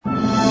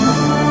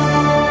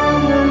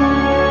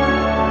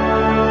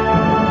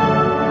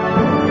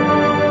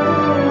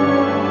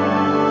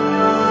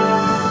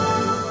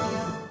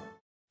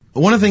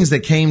One of the things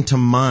that came to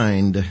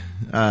mind,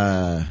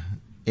 and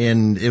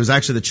it was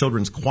actually the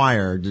children's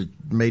choir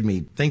that made me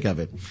think of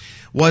it,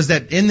 was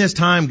that in this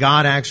time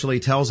God actually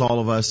tells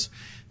all of us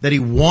that He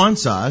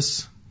wants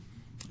us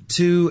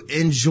to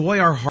enjoy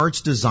our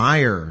heart's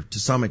desire to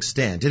some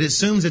extent. It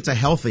assumes it's a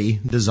healthy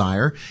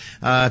desire.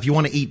 If you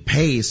want to eat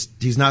paste,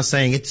 He's not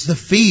saying it's the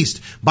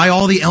feast. Buy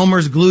all the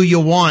Elmer's glue you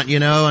want,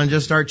 and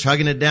just start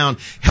chugging it down.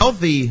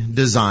 Healthy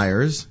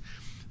desires,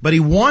 but He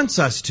wants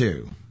us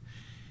to.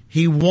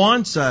 He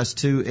wants us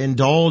to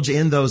indulge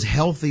in those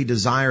healthy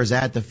desires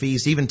at the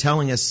feast, even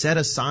telling us, set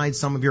aside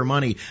some of your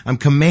money. I'm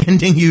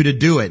commanding you to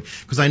do it,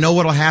 because I know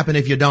what will happen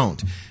if you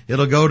don't.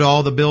 It'll go to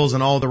all the bills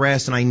and all the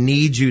rest, and I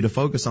need you to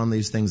focus on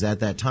these things at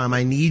that time.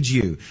 I need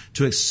you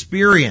to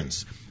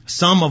experience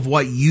some of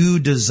what you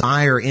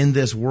desire in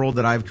this world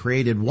that I've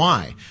created.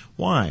 Why?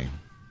 Why?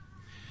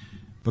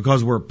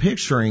 Because we're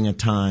picturing a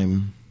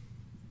time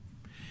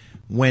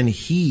when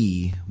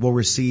He will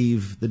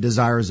receive the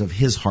desires of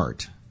His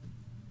heart.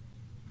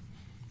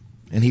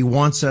 And He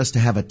wants us to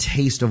have a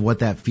taste of what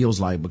that feels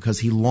like, because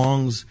He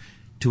longs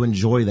to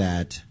enjoy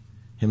that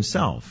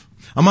Himself.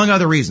 Among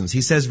other reasons,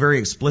 He says very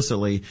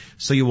explicitly,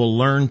 so you will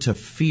learn to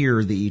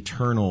fear the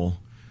eternal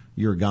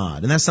your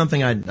God. And that's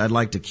something I'd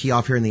like to key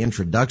off here in the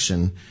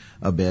introduction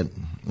a bit.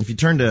 If you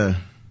turn to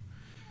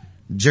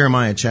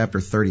Jeremiah chapter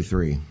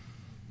 33.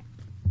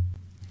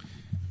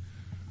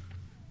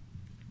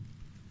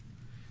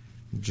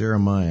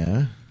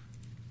 Jeremiah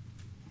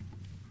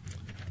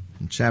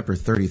chapter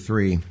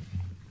 33.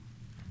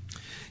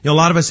 A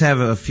lot of us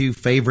have a few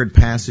favorite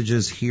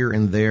passages here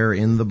and there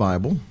in the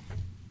Bible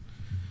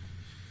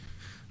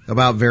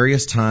about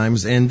various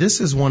times, and this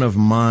is one of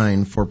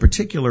mine for a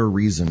particular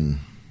reason.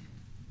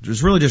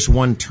 There's really just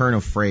one turn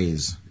of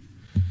phrase.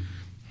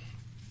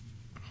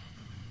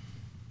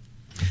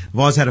 I've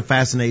always had a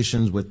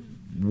fascination with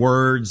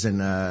words and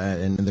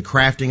the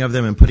crafting of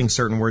them and putting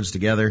certain words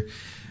together.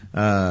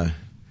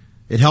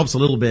 It helps a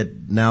little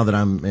bit now that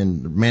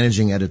I'm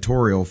managing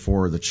editorial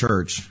for the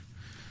church.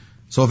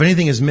 So if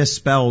anything is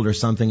misspelled or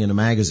something in a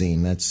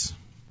magazine, that's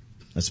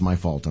my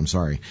fault. I'm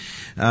sorry.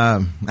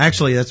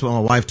 Actually, that's what my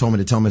wife told me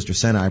to tell Mr.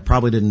 Senna. I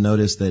probably didn't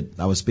notice that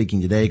I was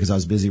speaking today because I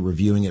was busy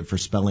reviewing it for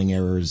spelling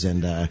errors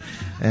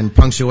and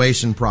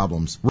punctuation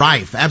problems.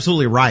 Rife.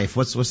 Absolutely rife.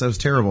 That was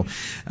terrible.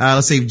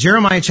 Let's see.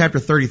 Jeremiah chapter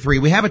 33.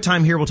 We have a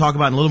time here we'll talk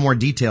about in a little more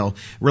detail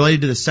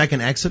related to the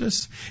second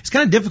Exodus. It's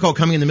kind of difficult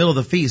coming in the middle of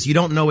the feast. You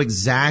don't know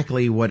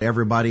exactly what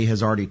everybody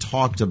has already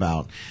talked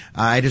about.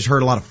 I just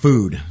heard a lot of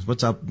food.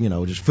 What's up?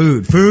 Just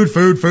food.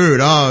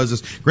 Oh, it was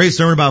this great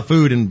sermon about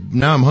food, and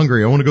now I'm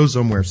hungry. I want to go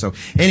somewhere. So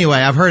anyway,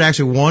 I've heard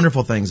actually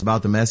wonderful things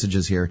about the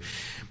messages here.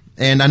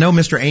 And I know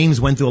Mr.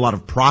 Ames went through a lot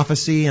of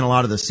prophecy and a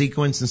lot of the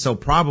sequence, and so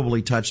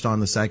probably touched on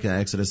the second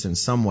Exodus in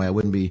some way. I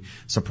wouldn't be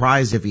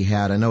surprised if he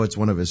had. I know it's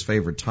one of his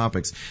favorite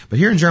topics. But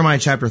here in Jeremiah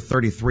chapter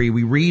 33,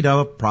 we read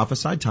a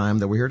prophesied time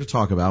that we're here to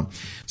talk about,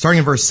 starting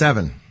in verse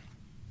 7.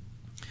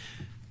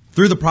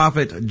 Through the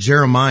prophet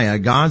Jeremiah,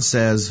 God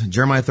says,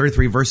 Jeremiah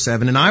 33 verse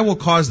 7, and I will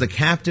cause the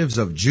captives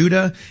of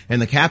Judah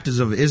and the captives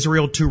of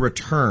Israel to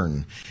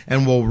return,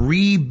 and will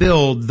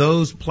rebuild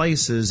those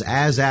places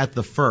as at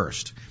the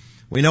first.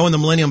 We know when the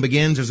millennium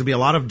begins, there's going to be a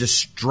lot of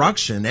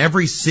destruction.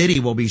 Every city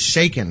will be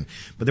shaken,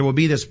 but there will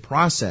be this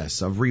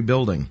process of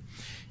rebuilding.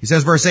 He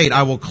says, verse 8,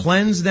 I will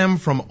cleanse them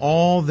from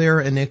all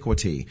their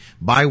iniquity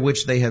by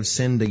which they have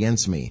sinned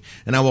against me.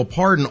 And I will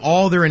pardon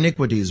all their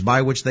iniquities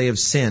by which they have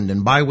sinned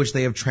and by which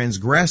they have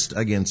transgressed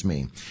against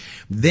me.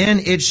 Then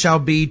it shall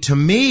be to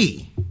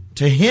me,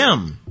 to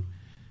him,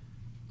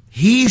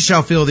 he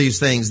shall feel these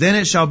things. Then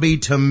it shall be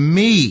to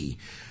me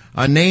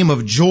a name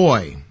of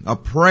joy, a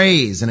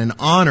praise, and an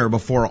honor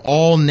before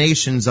all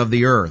nations of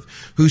the earth,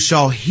 who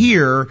shall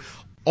hear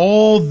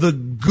all the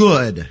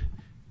good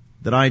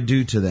that I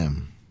do to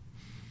them.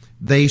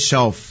 They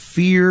shall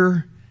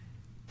fear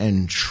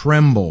and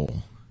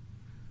tremble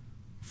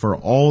for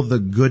all the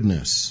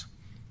goodness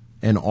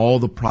and all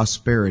the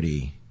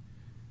prosperity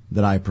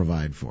that I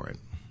provide for it.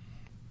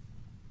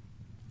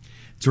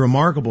 It's a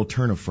remarkable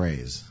turn of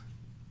phrase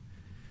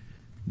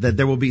that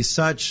there will be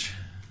such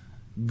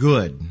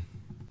good,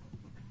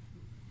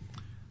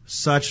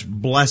 such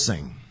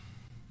blessing,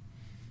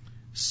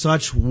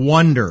 such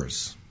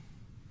wonders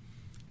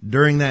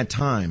during that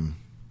time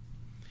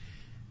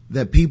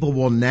that people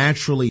will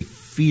naturally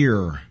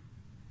fear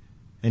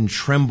and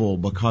tremble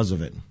because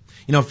of it.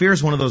 Fear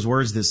is one of those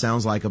words that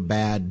sounds like a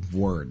bad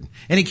word.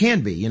 And it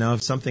can be.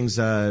 If something's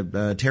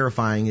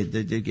terrifying,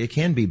 it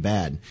can be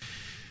bad.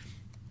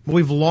 But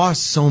we've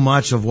lost so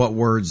much of what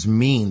words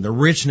mean, the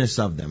richness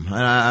of them.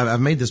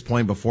 I've made this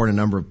point before in a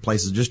number of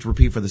places, just to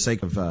repeat for the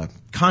sake of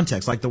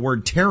context, like the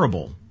word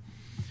terrible.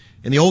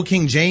 In the Old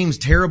King James,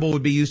 terrible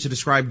would be used to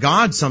describe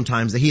God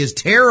sometimes, that He is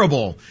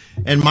terrible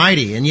and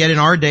mighty. And yet in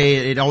our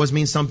day, it always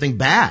means something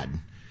bad.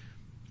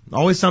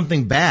 Always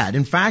something bad.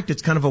 In fact,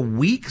 it's kind of a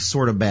weak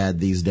sort of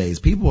bad these days.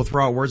 People will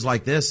throw out words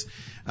like this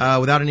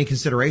without any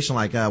consideration,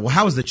 like, well,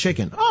 how was the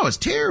chicken? Oh, it's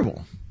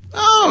terrible.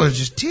 Oh, it's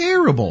just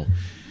terrible.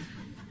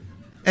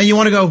 And you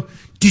want to go,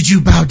 did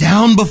you bow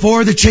down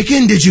before the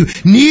chicken? Did you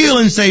kneel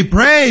and say,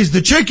 praise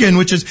the chicken,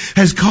 which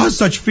has caused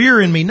such fear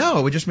in me? No,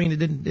 it would just mean it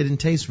didn't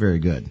taste very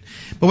good.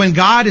 But when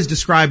God is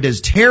described as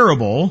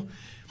terrible,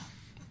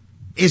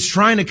 it's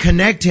trying to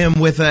connect him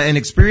with an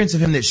experience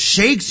of him that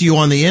shakes you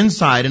on the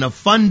inside in a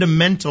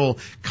fundamental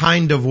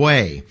kind of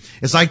way.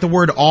 It's like the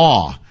word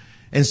awe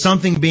and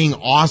something being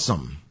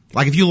awesome.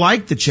 Like if you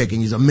like the chicken,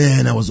 you say,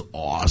 man, that was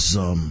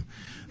awesome.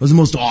 It was the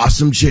most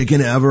awesome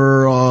chicken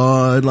ever.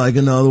 Oh, I'd like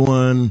another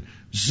one.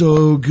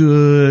 So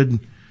good.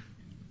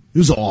 It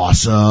was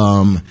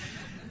awesome.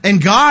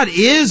 And God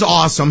is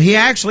awesome. He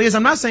actually is.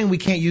 I'm not saying we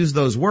can't use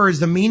those words.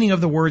 The meaning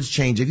of the words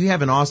change. If you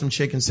have an awesome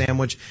chicken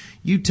sandwich,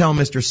 you tell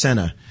Mr.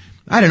 Senna,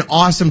 I had an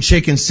awesome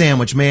chicken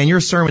sandwich, man.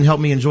 Your sermon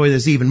helped me enjoy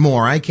this even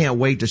more. I can't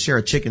wait to share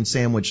a chicken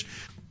sandwich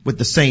with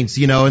the saints,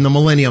 in the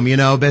millennium,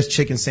 best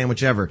chicken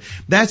sandwich ever.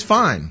 That's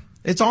fine.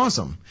 It's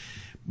awesome.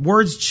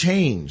 Words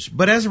change.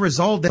 But as a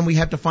result, then we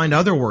have to find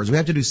other words. We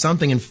have to do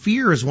something, and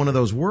fear is one of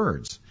those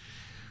words.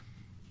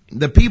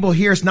 The people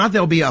here, it's not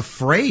they'll be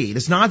afraid.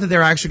 It's not that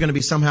they're actually going to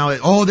be somehow,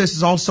 oh, this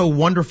is all so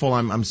wonderful,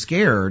 I'm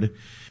scared.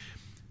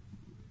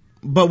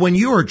 But when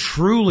you are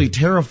truly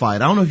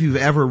terrified, I don't know if you've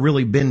ever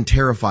really been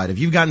terrified. If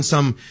you've gotten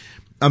some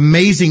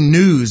amazing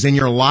news in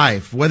your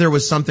life, whether it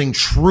was something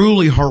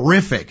truly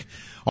horrific,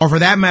 or for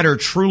that matter,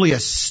 truly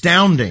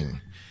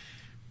astounding,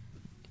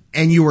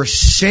 and you are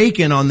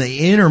shaken on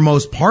the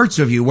innermost parts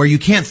of you where you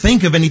can't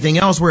think of anything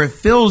else, where it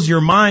fills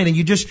your mind and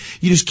you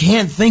just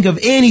can't think of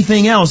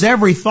anything else.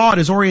 Every thought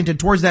is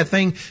oriented towards that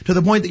thing to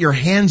the point that your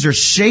hands are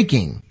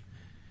shaking.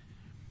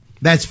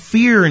 That's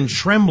fear and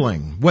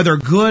trembling, whether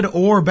good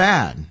or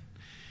bad.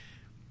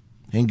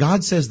 And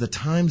God says the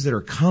times that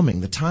are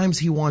coming, the times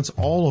He wants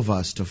all of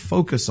us to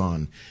focus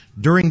on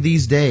during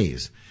these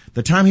days,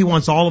 the time He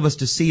wants all of us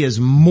to see as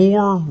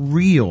more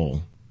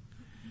real,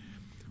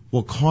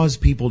 will cause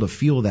people to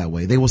feel that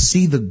way. They will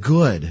see the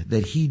good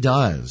that He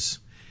does,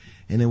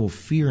 and they will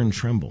fear and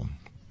tremble.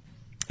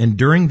 And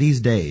during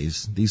these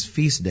days, these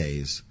feast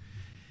days,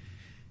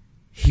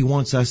 He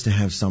wants us to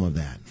have some of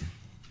that.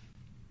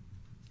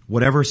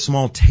 Whatever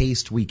small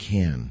taste we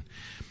can.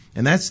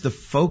 And that's the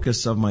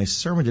focus of my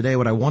sermon today.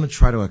 What I want to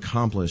try to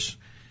accomplish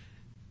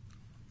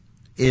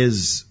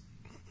is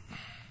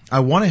I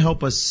want to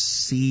help us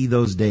see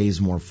those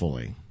days more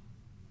fully.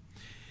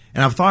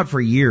 And I've thought for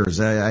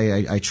years,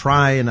 I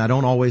try and I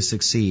don't always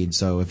succeed.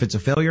 So if it's a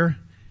failure,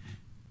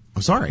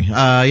 I'm sorry.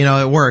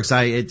 It works.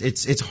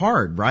 It's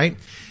hard, right?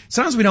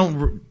 Sometimes we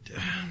don't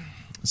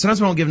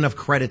give enough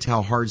credit to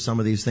how hard some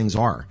of these things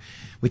are.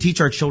 We teach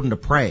our children to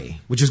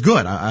pray, which is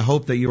good. I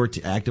hope that you are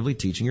actively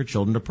teaching your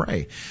children to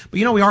pray. But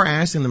we are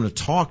asking them to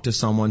talk to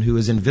someone who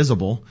is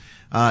invisible,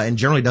 and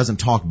generally doesn't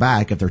talk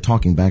back. If they're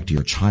talking back to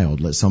your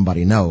child, let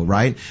somebody know,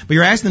 right? But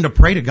you're asking them to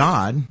pray to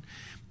God.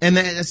 And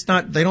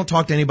they don't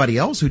talk to anybody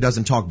else who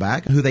doesn't talk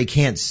back, who they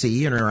can't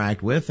see and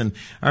interact with. And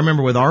I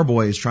remember with our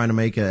boys trying to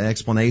make an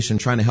explanation,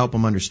 trying to help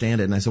them understand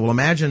it. And I said, well,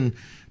 imagine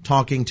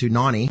talking to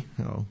Nani,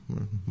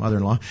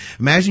 mother-in-law.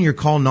 Imagine you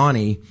call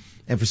Nani,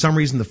 and for some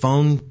reason the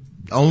phone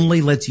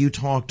only lets you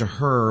talk to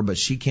her, but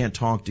she can't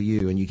talk to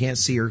you. And you can't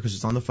see her because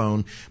it's on the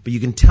phone, but you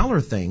can tell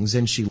her things,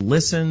 and she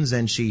listens,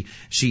 and she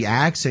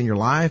acts in your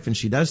life, and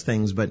she does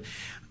things. But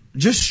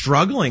just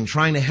struggling,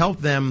 trying to help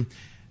them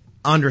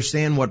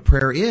understand what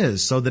prayer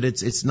is, so that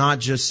it's not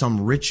just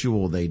some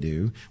ritual they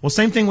do. Well,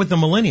 same thing with the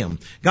millennium.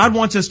 God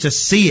wants us to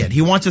see it.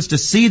 He wants us to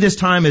see this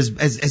time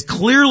as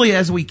clearly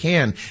as we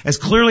can, as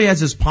clearly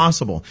as is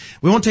possible.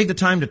 We won't take the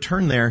time to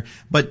turn there,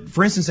 but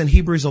for instance, in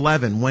Hebrews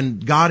 11, when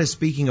God is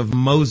speaking of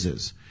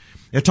Moses,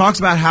 it talks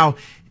about how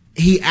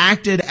he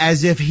acted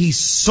as if he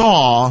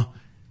saw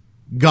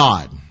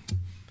God.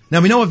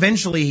 Now we know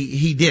eventually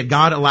he did.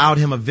 God allowed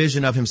him a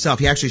vision of himself.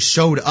 He actually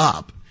showed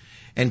up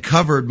and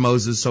covered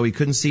Moses so he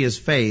couldn't see his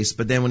face.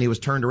 But then when he was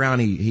turned around,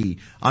 he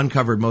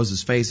uncovered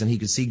Moses' face and he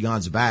could see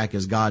God's back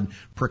as God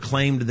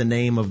proclaimed the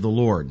name of the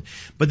Lord.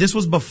 But this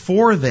was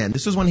before then.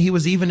 This was when he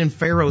was even in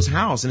Pharaoh's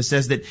house. And it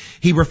says that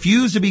he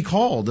refused to be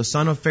called the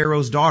son of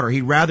Pharaoh's daughter.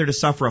 He'd rather to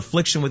suffer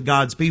affliction with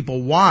God's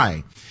people.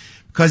 Why?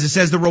 Because it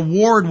says the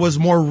reward was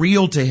more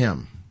real to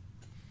him.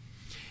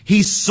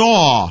 He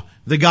saw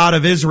the God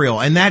of Israel,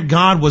 and that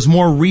God was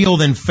more real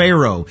than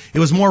Pharaoh. It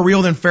was more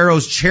real than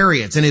Pharaoh's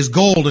chariots and his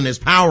gold and his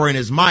power and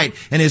his might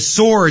and his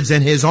swords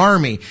and his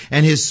army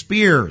and his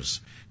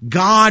spears.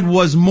 God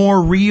was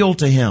more real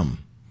to him.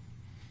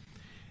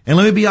 And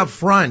let me be up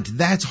front,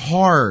 that's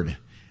hard. At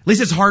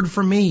least it's hard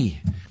for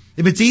me.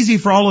 If it's easy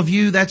for all of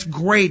you, that's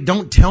great.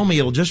 Don't tell me,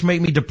 it'll just make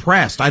me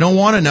depressed. I don't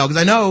want to know,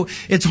 because I know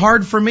it's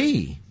hard for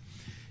me.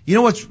 You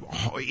know what's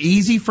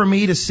easy for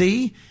me to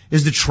see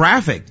is the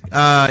traffic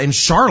in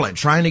Charlotte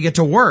trying to get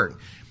to work.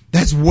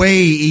 That's way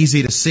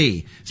easy to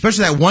see.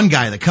 Especially that one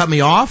guy that cut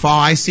me off. Oh,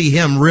 I see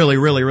him really,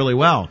 really, really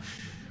well.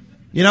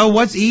 You know,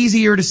 what's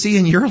easier to see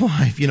in your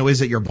life?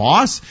 Is it your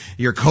boss,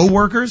 your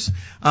coworkers,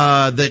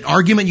 the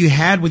argument you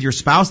had with your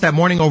spouse that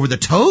morning over the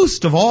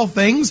toast of all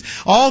things?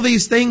 All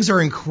these things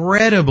are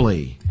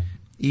incredibly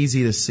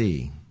easy to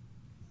see.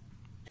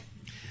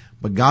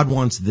 But God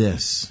wants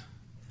this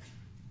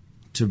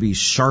to be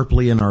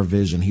sharply in our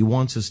vision. He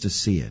wants us to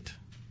see it.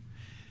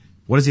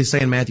 What does he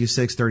say in Matthew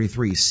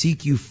 6:33?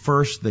 Seek you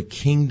first the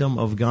kingdom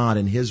of God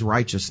and His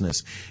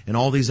righteousness, and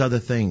all these other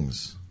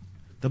things,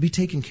 they'll be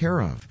taken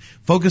care of.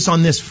 Focus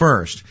on this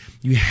first.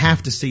 You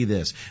have to see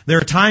this. There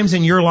are times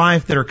in your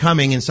life that are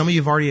coming, and some of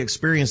you have already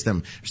experienced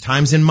them. There's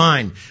times in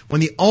mine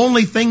when the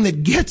only thing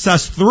that gets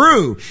us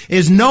through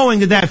is knowing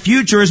that that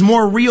future is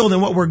more real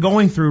than what we're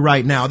going through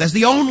right now. That's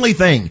the only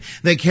thing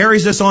that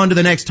carries us on to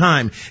the next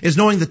time, is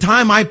knowing the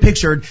time I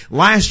pictured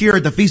last year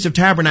at the Feast of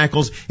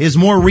Tabernacles is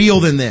more real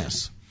than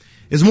this.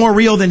 Is more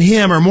real than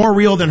him, or more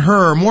real than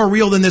her, or more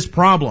real than this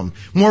problem,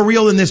 more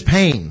real than this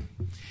pain.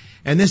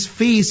 And this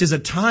feast is a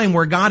time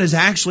where God has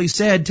actually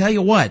said, tell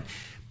you what,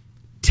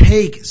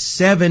 take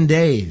 7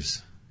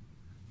 days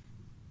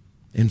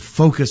and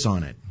focus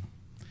on it.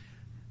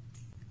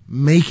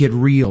 Make it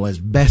real as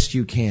best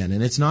you can.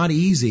 And it's not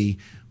easy,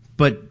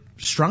 but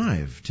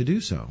strive to do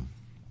so.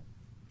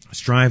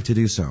 Strive to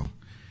do so.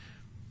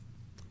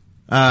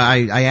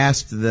 I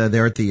asked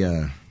there at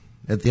the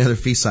other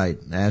feast site,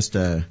 I asked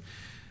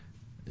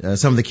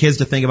some of the kids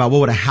to think about what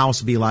would a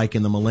house be like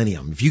in the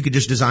millennium. If you could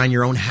just design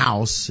your own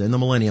house in the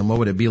millennium, what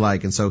would it be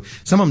like? And so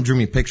some of them drew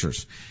me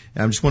pictures.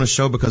 And I just want to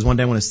show, because one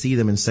day I want to see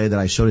them and say that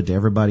I showed it to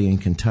everybody in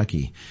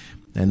Kentucky,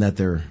 and that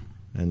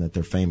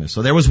they're famous.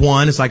 So there was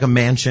one. It's like a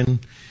mansion.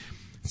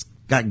 It's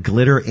got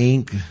glitter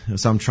ink.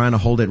 So I'm trying to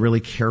hold it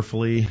really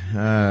carefully.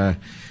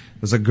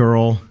 There's a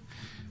girl.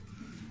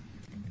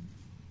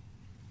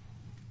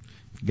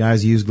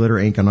 Guys use glitter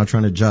ink. I'm not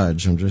trying to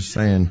judge. I'm just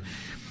saying.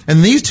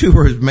 And these two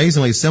were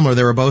amazingly similar.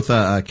 They were both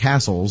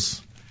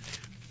castles,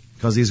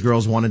 because these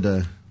girls wanted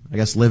to, I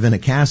guess, live in a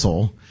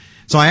castle.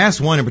 So I asked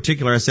one in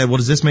particular, I said, well,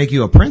 does this make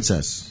you a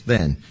princess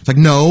then? It's like,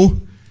 no,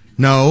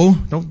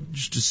 don't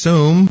just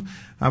assume.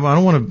 I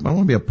don't want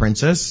to be a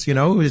princess, you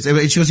know.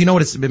 She goes, you know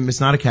what,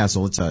 it's not a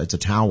castle, it's a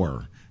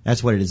tower.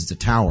 That's what it is, it's a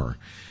tower.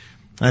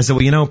 And I said,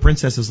 well, you know,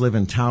 princesses live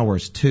in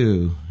towers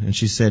too. And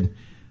she said,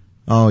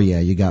 oh yeah,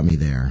 you got me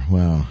there.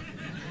 Well.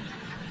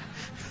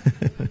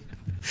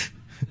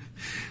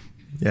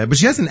 Yeah, but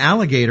she has an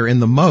alligator in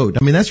the moat.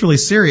 I mean, that's really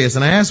serious.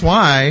 And I asked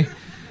why.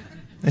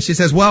 And she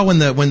says, well, when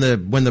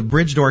the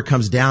bridge door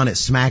comes down, it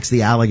smacks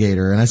the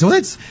alligator. And I said,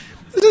 well, that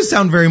doesn't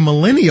sound very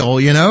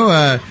millennial, you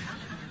know.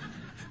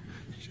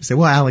 She said,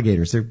 well,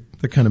 alligators,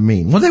 they're kind of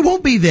mean. Well, they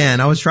won't be then.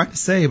 I was trying to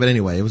say, but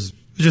anyway, it was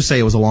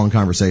a long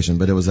conversation,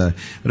 but it was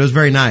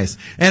very nice.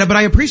 But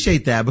I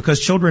appreciate that, because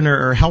children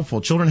are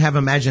helpful. Children have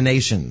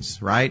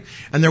imaginations, right?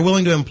 And they're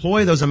willing to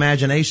employ those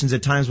imaginations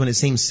at times when it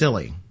seems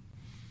silly.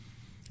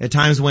 At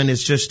times when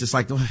it's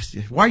like,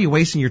 why are you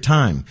wasting your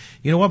time?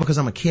 You know what? Because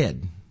I'm a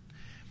kid.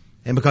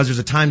 And because there's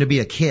a time to be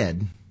a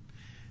kid.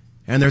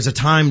 And there's a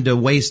time to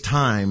waste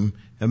time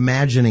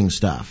imagining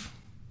stuff.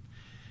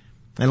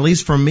 And at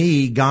least for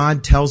me,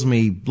 God tells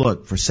me,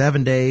 look, for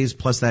 7 days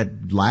plus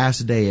that last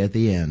day at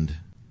the end,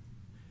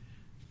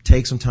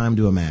 take some time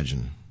to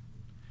imagine.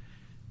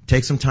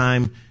 Take some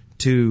time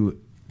to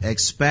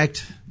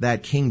expect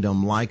that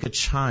kingdom like a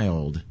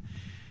child,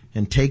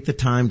 and take the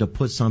time to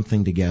put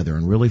something together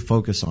and really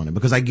focus on it.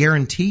 Because I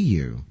guarantee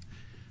you,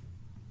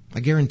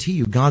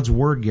 God's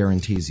Word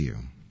guarantees you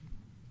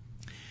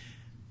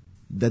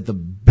that the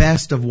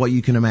best of what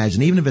you can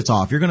imagine, even if it's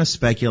off, you're going to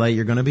speculate,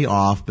 you're going to be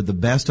off, but the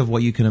best of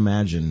what you can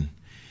imagine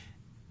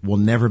will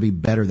never be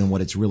better than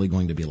what it's really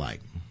going to be like.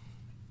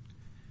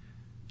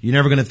 You're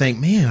never going to think,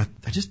 man,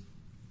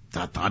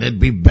 I thought it'd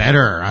be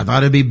better. I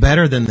thought it'd be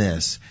better than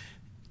this.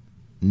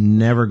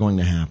 Never going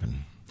to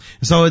happen.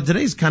 So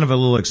today's kind of a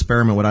little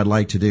experiment, what I'd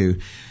like to do.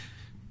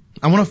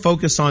 I want to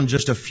focus on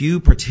just a few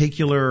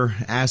particular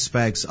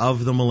aspects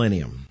of the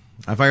millennium.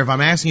 If I'm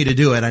asking you to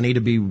do it, I need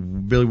to be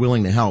really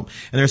willing to help.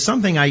 And there's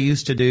something I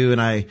used to do, and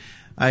I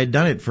had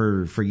done it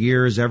for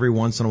years, every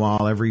once in a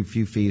while, every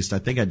few feasts. I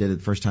think I did it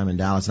the first time in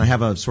Dallas. And I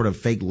have a sort of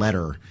fake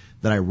letter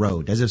that I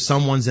wrote, as if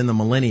someone's in the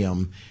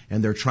millennium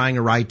and they're trying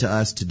to write to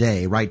us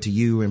today, write to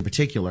you in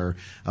particular,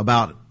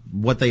 about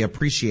what they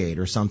appreciate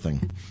or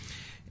something.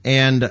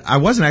 And I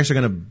wasn't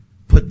actually going to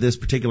put this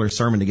particular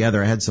sermon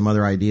together. I had some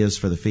other ideas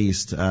for the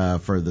feast,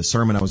 for the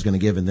sermon I was going to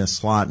give in this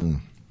slot.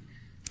 And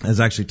I was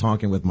actually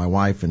talking with my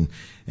wife, and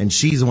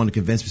she's the one who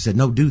convinced me, said,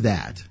 no, do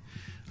that.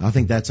 I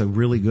think that's a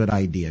really good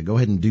idea. Go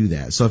ahead and do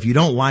that. So if you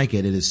don't like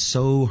it, it is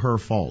so her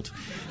fault.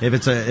 If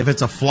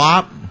it's a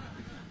flop,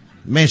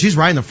 man, she's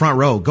right in the front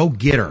row. Go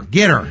get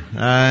her,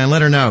 and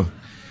let her know.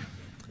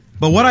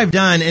 But what I've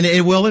done, and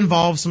it will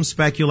involve some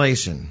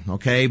speculation,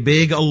 okay?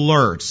 Big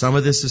alert. Some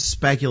of this is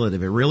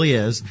speculative. It really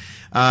is.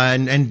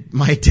 And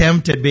my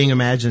attempt at being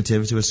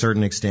imaginative to a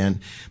certain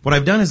extent. What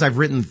I've done is I've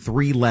written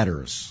 3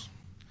 letters,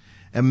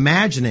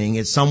 imagining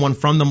it's someone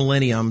from the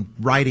millennium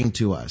writing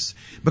to us.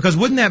 Because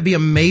wouldn't that be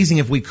amazing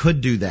if we could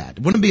do that?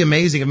 Wouldn't it be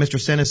amazing if Mr.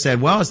 Senna said,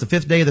 well, it's the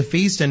 5th day of the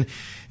feast and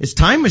it's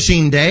time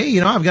machine day.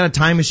 You know, I've got a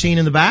time machine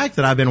in the back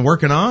that I've been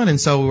working on,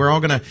 and so we're all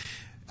gonna,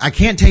 I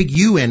can't take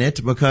you in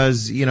it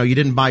because, you know, you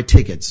didn't buy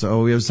tickets,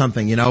 so it was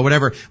something, you know,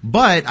 whatever.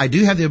 But I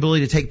do have the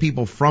ability to take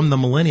people from the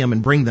millennium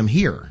and bring them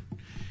here.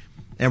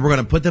 And we're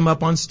going to put them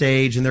up on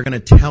stage, and they're going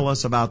to tell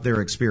us about their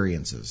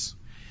experiences.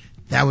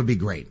 That would be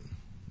great.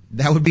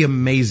 That would be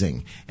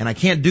amazing. And I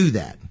can't do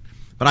that,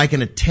 but I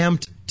can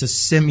attempt to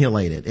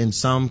simulate it in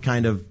some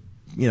kind of,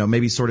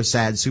 maybe sort of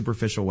sad,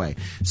 superficial way.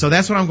 So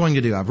that's what I'm going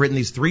to do. I've written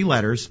these 3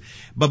 letters,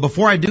 but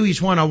before I do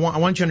each one, I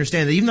want you to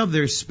understand that even though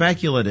they're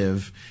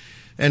speculative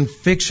and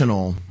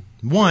fictional,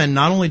 one,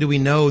 not only do we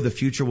know the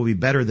future will be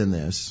better than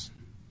this,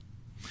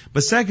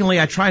 but secondly,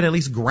 I try to at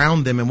least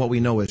ground them in what we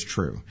know is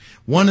true.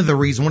 One of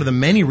the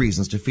many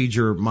reasons to feed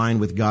your mind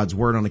with God's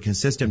Word on a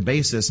consistent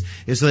basis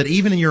is so that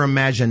even in your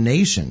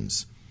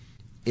imaginations,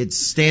 it's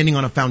standing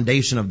on a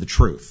foundation of the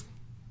truth,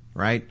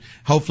 right?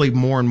 Hopefully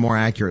more and more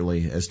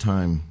accurately as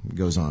time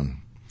goes on.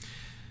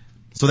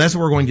 So that's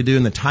what we're going to do,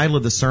 and the title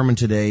of the sermon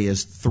today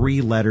is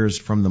 3 Letters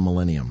from the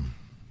Millennium.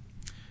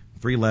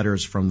 3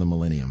 Letters from the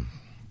Millennium.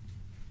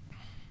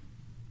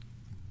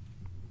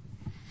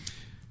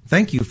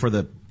 Thank you for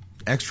the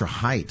extra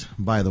height,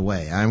 by the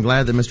way. I'm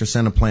glad that Mr.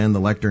 Senna planned the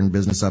lectern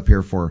business up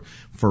here for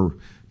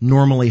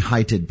normally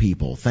heighted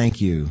people.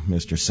 Thank you,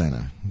 Mr.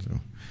 Senna. So,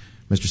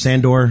 Mr.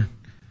 Sandor,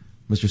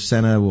 Mr.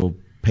 Senna will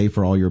pay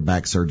for all your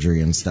back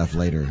surgery and stuff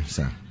later.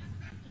 So,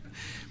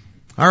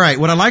 all right.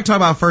 What I'd like to talk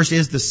about first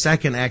is the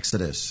second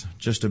Exodus,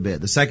 just a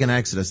bit. The second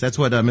Exodus. That's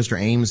what Mr.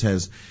 Ames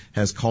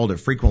has called it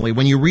frequently.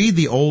 When you read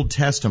the Old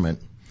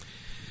Testament,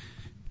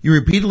 you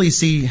repeatedly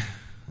see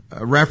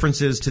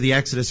references to the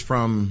Exodus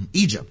from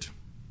Egypt.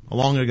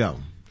 Long ago.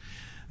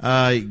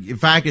 In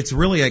fact, it's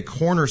really a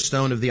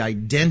cornerstone of the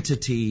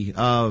identity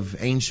of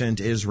ancient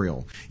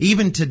Israel.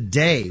 Even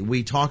today,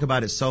 we talk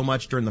about it so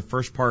much during the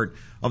first part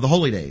of the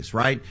holy days,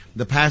 right?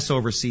 The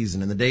Passover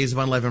season and the days of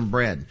unleavened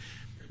bread.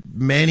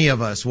 Many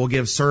of us will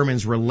give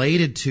sermons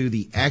related to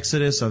the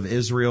Exodus of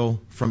Israel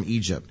from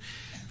Egypt.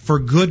 For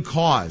good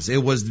cause.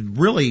 It was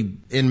really,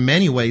 in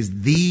many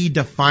ways, the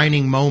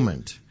defining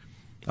moment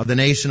of the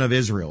nation of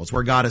Israel. It's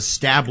where God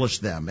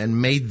established them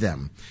and made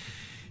them.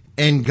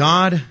 And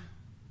God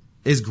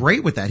is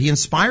great with that. He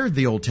inspired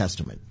the Old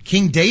Testament.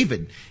 King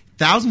David,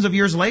 thousands of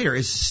years later,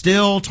 is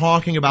still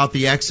talking about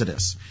the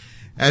Exodus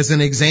as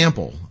an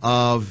example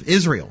of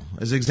Israel,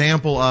 as an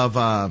example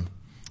of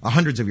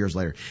hundreds of years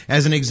later,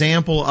 as an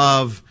example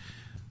of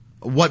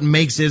what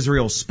makes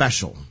Israel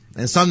special.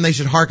 And something they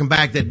should hearken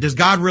back that, does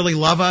God really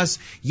love us?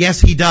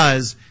 Yes, He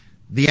does.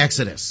 The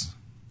Exodus.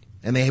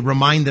 And they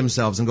remind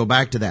themselves and go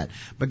back to that.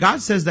 But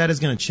God says that is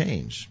going to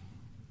change.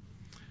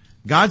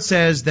 God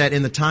says that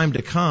in the time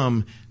to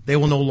come, they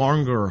will no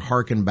longer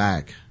hearken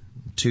back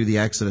to the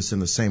Exodus in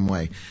the same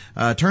way.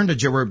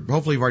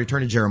 Hopefully you've already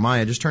turned to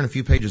Jeremiah. Just turn a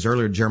few pages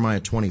earlier to Jeremiah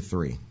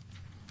 23.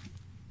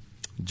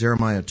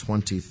 Jeremiah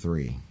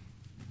 23.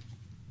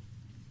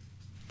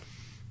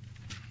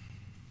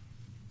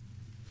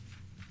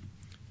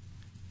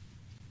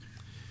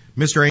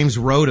 Mr. Ames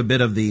wrote a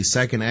bit of the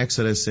second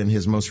Exodus in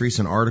his most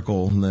recent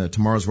article in the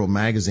Tomorrow's World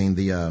magazine,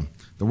 the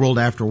World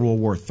After World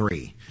War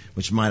III,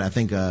 which he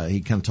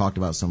kind of talked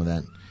about some of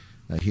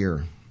that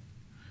here.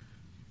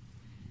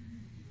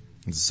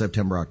 It's a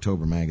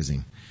September-October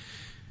magazine.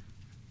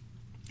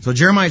 So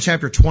Jeremiah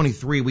chapter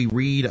 23, we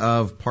read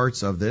of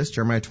parts of this.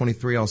 Jeremiah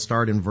 23, I'll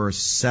start in verse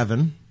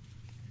 7.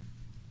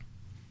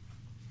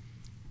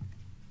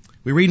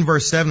 We read in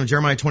verse 7 of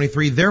Jeremiah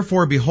 23,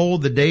 "Therefore,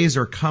 behold, the days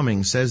are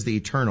coming, says the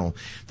Eternal,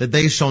 that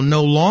they shall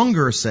no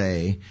longer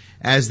say,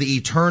 as the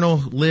Eternal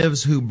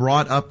lives who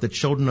brought up the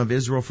children of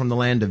Israel from the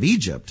land of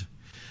Egypt,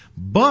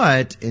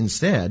 but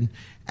instead,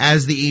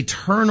 as the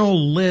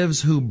Eternal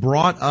lives who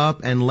brought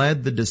up and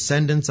led the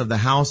descendants of the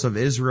house of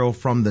Israel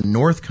from the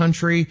north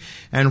country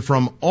and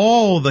from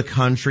all the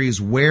countries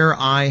where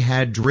I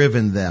had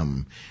driven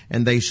them,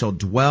 and they shall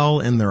dwell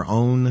in their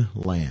own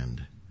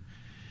land."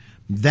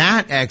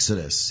 That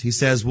Exodus, he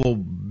says, will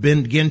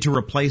begin to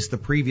replace the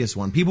previous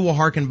one. People will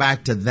hearken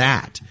back to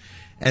that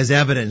as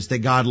evidence that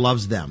God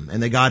loves them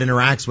and that God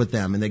interacts with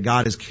them and that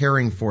God is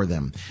caring for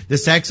them.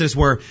 This Exodus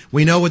where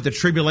we know with the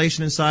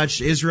tribulation and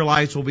such,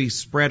 Israelites will be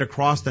spread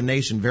across the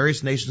nation,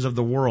 various nations of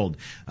the world,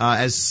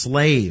 as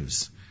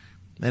slaves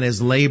and as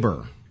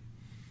labor.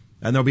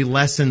 And there'll be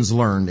lessons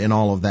learned in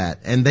all of that.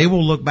 And they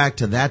will look back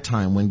to that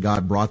time when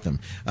God brought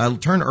them.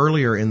 Turn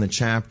earlier in the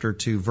chapter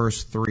to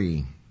verse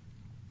 3.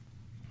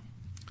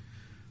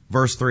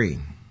 Verse 3.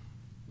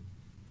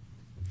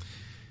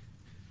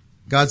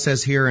 God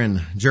says here in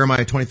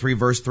Jeremiah 23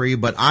 verse 3,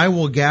 "But I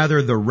will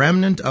gather the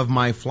remnant of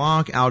my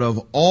flock out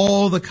of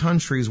all the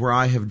countries where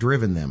I have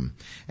driven them,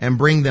 and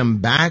bring them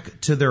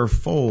back to their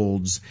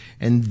folds,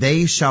 and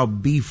they shall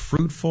be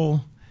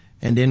fruitful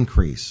and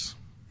increase."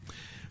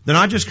 They're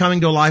not just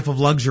coming to a life of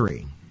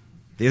luxury,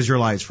 the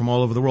Israelites from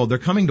all over the world. They're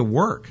coming to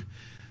work.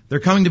 They're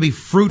coming to be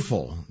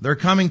fruitful. They're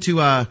coming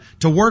to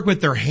work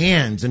with their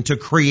hands and to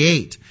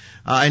create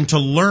and to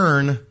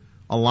learn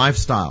a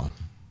lifestyle.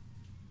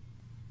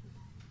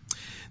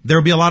 There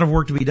will be a lot of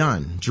work to be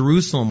done.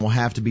 Jerusalem will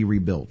have to be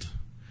rebuilt.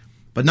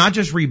 But not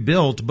just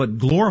rebuilt, but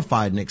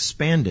glorified and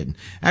expanded.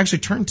 Actually,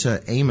 turn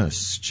to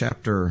Amos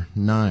chapter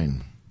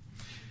 9.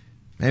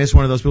 Maybe it's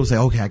one of those people who say,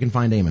 okay, I can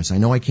find Amos. I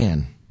know I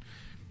can.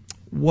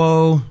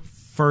 Whoa,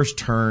 first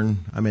turn.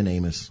 I'm in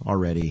Amos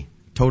already.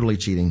 Totally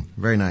cheating.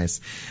 Very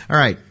nice. All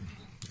right.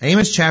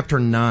 Amos chapter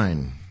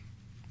 9.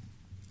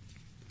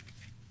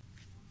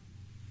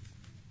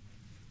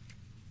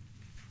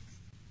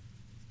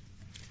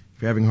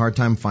 If you're having a hard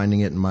time finding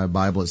it in my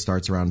Bible, it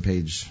starts around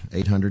page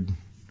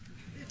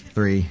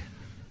 803.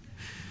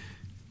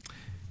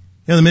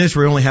 In the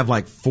ministry, we only have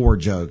like 4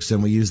 jokes,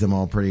 and we use them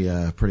all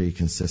pretty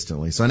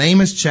consistently. So in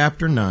Amos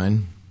chapter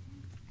 9,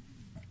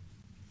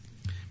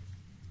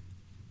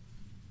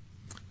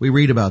 we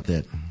read about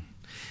that.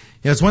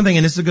 It's one thing,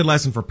 and this is a good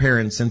lesson for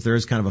parents, since there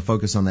is kind of a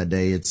focus on that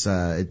day. It's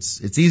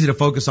easy to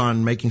focus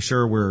on making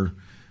sure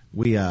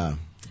we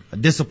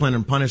discipline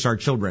and punish our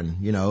children,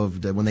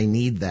 when they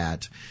need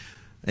that.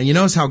 And you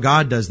notice how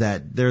God does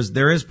that.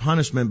 There is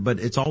punishment, but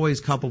it's always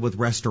coupled with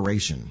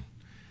restoration.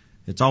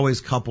 It's always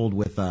coupled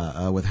with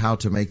how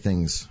to make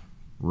things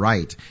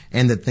right,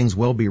 and that things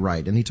will be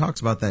right. And he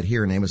talks about that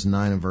here in Amos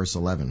 9 and verse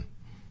 11.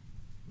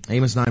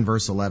 Amos 9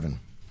 verse 11.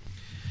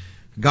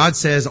 God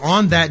says,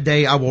 "On that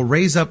day I will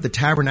raise up the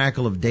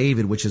tabernacle of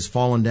David, which has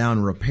fallen down,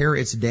 and repair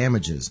its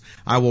damages.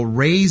 I will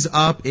raise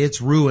up its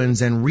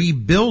ruins and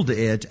rebuild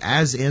it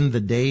as in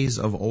the days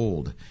of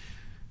old,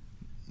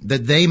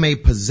 that they may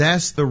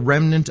possess the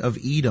remnant of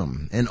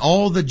Edom and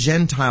all the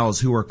Gentiles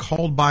who are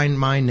called by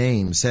my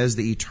name, says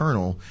the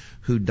Eternal,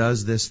 who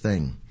does this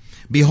thing.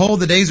 Behold,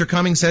 the days are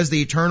coming, says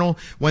the Eternal,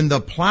 when the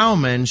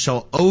plowman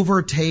shall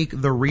overtake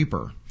the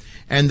reaper,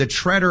 and the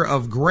treader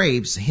of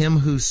grapes him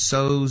who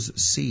sows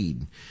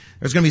seed."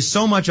 There's going to be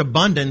so much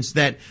abundance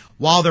that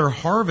while they're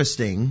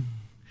harvesting,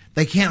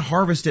 they can't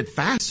harvest it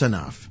fast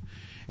enough.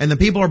 And the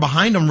people are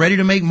behind them ready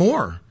to make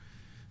more.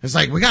 It's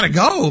like, we got to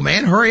go,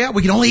 man. Hurry up.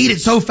 We can only eat it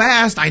so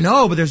fast. I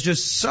know, but there's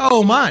just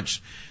so much.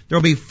 There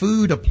will be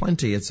food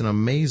aplenty. It's an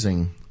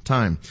amazing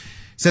time.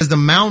 It says, "The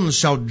mountains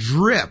shall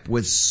drip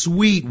with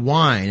sweet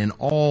wine, and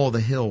all the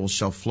hills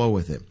shall flow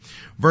with it."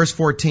 Verse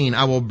 14,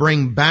 "I will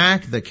bring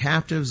back the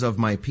captives of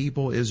my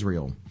people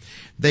Israel.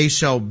 They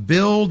shall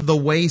build the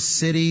waste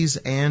cities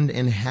and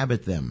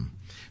inhabit them.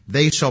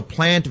 They shall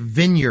plant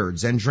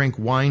vineyards and drink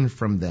wine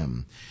from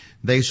them.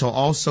 They shall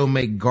also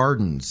make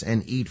gardens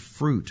and eat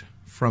fruit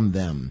from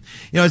them."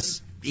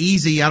 It's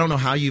easy. I don't know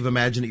how you've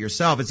imagined it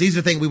yourself. It's easy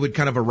to think we would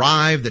kind of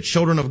arrive, the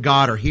children of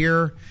God are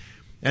here,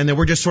 and then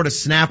we're just sort of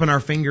snapping our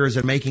fingers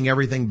and making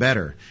everything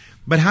better.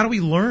 But how do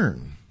we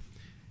learn?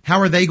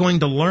 How are they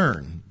going to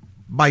learn?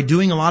 By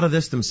doing a lot of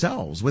this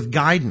themselves, with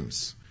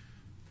guidance.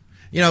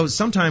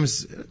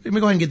 Sometimes, let me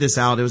go ahead and get this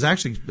out. It was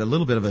actually a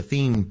little bit of a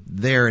theme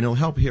there, and it'll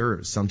help here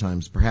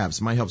sometimes, perhaps.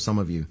 It might help some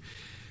of you.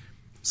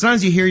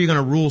 Sometimes you hear you're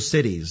going to rule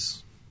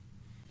cities,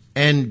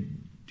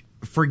 and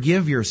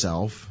forgive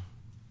yourself.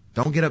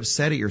 Don't get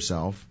upset at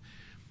yourself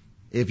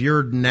if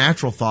your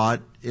natural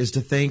thought is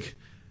to think,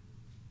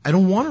 I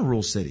don't want to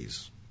rule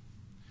cities.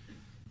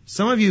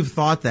 Some of you have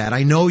thought that.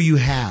 I know you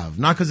have.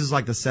 Not because it's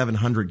like the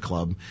 700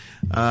 Club.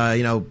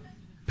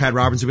 Pat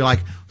Roberts would be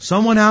like,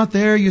 "Someone out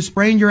there, you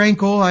sprained your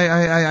ankle.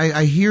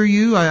 I hear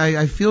you.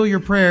 I feel your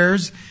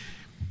prayers."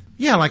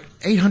 Yeah, like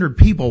 800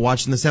 people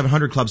watching the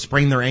 700 Club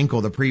sprain their ankle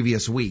the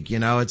previous week.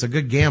 It's a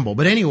good gamble.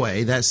 But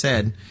anyway, that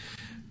said,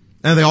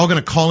 are they all going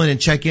to call in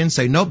and check in,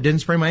 say, "Nope, didn't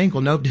sprain my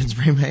ankle. Nope, didn't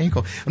sprain my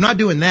ankle"? I'm not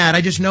doing that.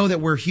 I just know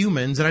that we're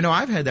humans, and I know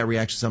I've had that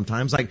reaction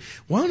sometimes. Like,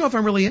 well, I don't know if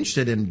I'm really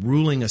interested in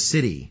ruling a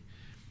city.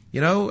 I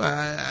don't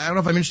know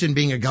if I'm interested in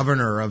being a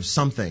governor of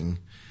something.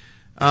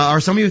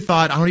 Or some of you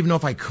thought, I don't even know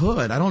if I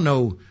could. I don't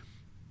know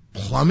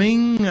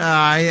plumbing.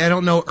 I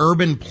don't know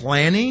urban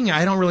planning.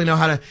 I don't really know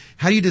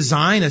how do you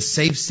design a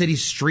safe city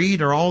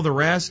street or all the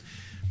rest.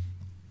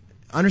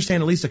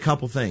 Understand at least a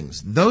couple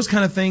things. Those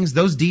kind of things,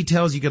 those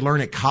details you could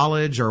learn at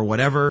college or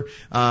whatever,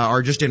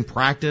 or just in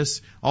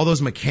practice. All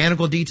those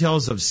mechanical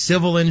details of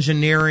civil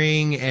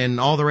engineering and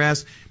all the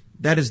rest,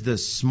 that is the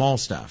small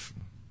stuff.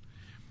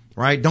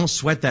 Right? Don't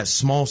sweat that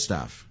small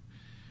stuff.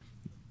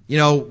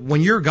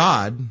 When you're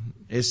God,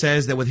 it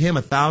says that with him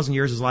 1,000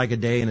 years is like a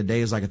day, and a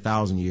day is like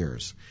 1,000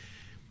 years.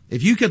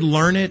 If you could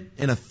learn it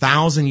in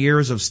 1,000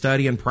 years of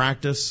study and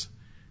practice,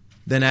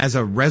 then as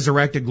a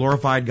resurrected,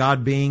 glorified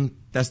God being,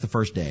 that's the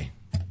first day.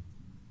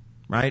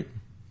 Right?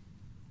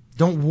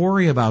 Don't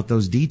worry about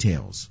those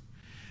details.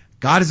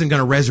 God isn't going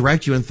to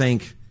resurrect you and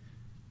think,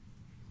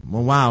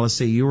 well, wow, let's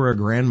see, you were a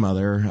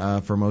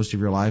grandmother for most of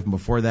your life, and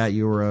before that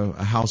you were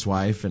a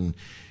housewife, and,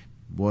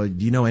 well,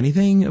 do you know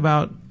anything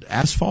about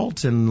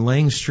asphalt and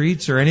laying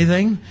streets or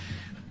anything?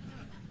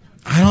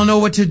 I don't know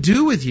what to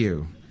do with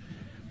you.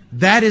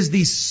 That is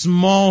the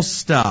small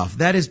stuff.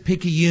 That is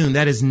picayune.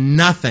 That is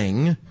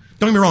nothing.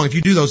 Don't get me wrong, if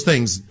you do those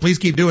things, please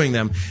keep doing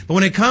them. But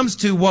when it comes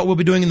to what we'll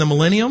be doing in the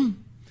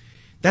millennium,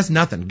 that's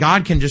nothing.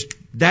 God can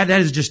that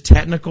is just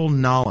technical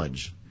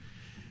knowledge.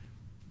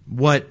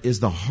 What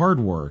is the hard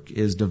work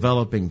is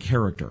developing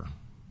character.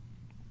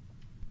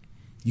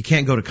 You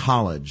can't go to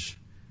college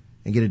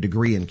and get a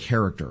degree in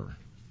character.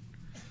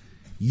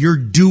 You're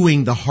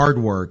doing the hard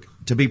work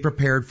to be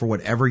prepared for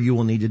whatever you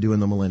will need to do in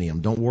the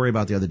millennium. Don't worry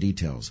about the other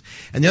details.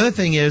 And the other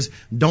thing is,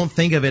 don't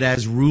think of it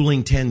as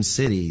ruling 10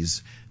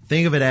 cities.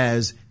 Think of it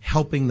as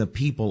helping the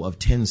people of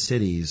 10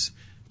 cities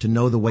to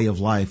know the way of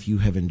life you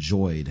have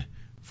enjoyed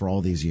for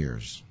all these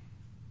years.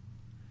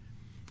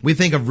 We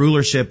think of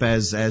rulership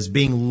as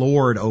being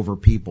lord over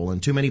people,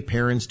 and too many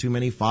parents, too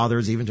many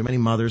fathers, even too many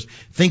mothers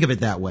think of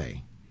it that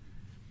way.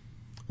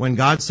 When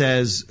God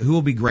says, who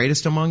will be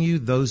greatest among you?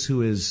 Those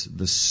who is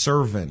the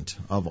servant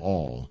of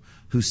all,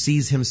 who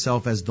sees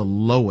himself as the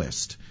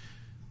lowest,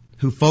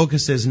 who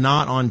focuses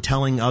not on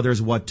telling others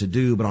what to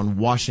do, but on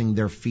washing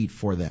their feet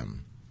for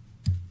them.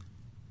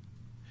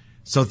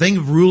 So think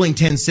of ruling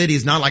 10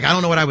 cities, not like, I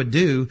don't know what I would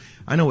do.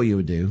 I know what you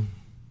would do.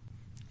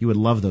 You would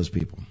love those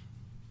people.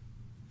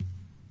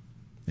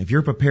 If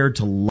you're prepared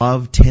to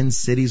love 10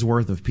 cities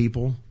worth of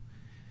people,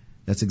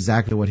 that's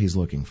exactly what he's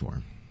looking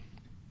for.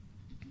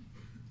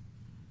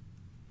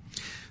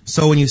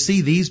 So when you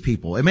see these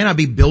people, it may not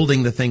be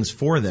building the things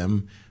for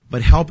them,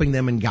 but helping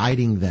them and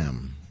guiding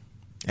them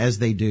as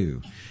they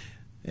do.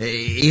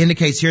 He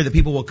indicates here that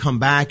people will come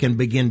back and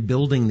begin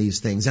building these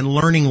things and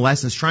learning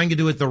lessons, trying to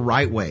do it the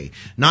right way,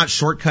 not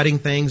shortcutting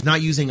things,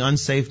 not using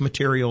unsafe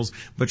materials,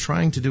 but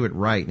trying to do it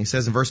right. And he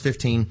says in verse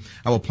 15,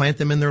 I will plant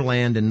them in their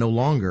land, and no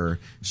longer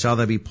shall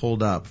they be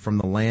pulled up from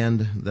the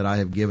land that I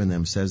have given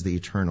them, says the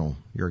Eternal,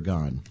 your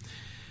God.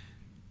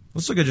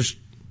 Let's look at just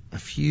a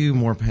few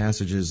more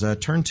passages.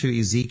 Turn to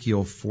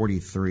Ezekiel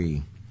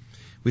 43.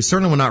 We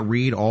certainly will not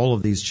read all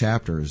of these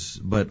chapters,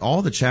 but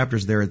all the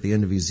chapters there at the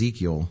end of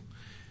Ezekiel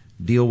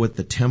deal with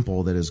the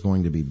temple that is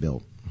going to be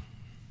built.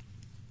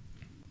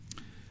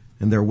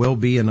 And there will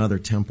be another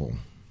temple.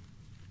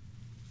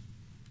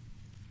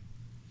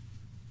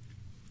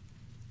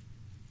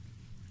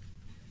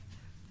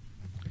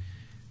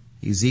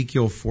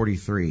 Ezekiel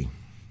 43.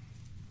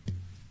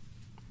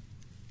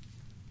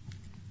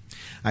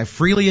 I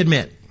freely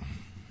admit,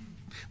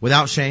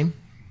 without shame,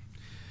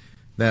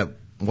 that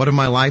one of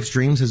my life's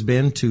dreams has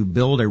been to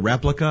build a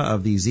replica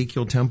of the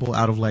Ezekiel temple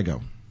out of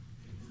Lego.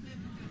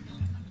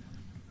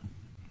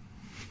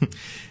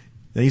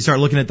 Then you start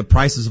looking at the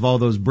prices of all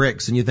those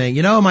bricks and you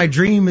think, my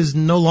dream is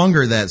no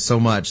longer that so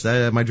much.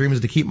 My dream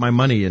is to keep my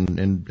money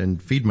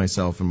and feed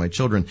myself and my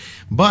children.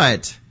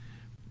 But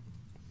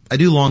I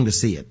do long to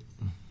see it.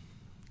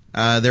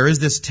 There is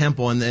this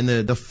temple in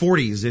the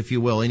 40s, if you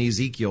will, in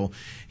Ezekiel.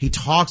 He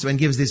talks and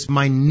gives this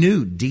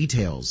minute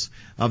details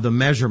of the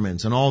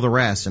measurements and all the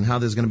rest and how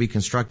this is going to be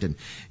constructed.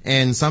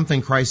 And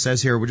something Christ says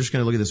here, we're just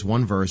going to look at this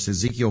one verse,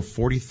 Ezekiel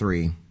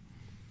 43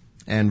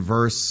 and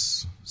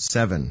verse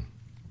 7.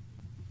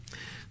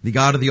 The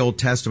God of the Old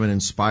Testament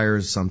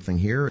inspires something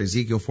here.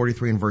 Ezekiel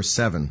 43 and verse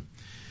 7.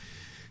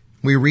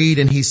 We read,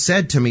 and he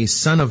said to me,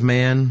 Son of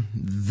man,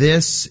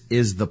 this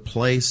is the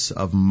place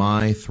of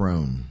my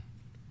throne,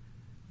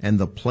 and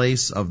the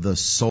place of the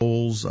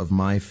soles of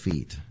my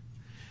feet,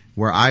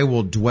 where I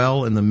will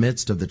dwell in the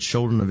midst of the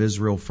children of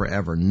Israel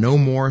forever. No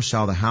more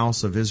shall the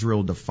house of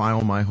Israel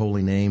defile my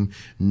holy name,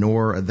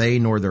 nor they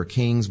nor their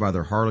kings by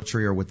their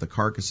harlotry or with the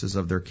carcasses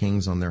of their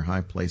kings on their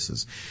high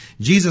places.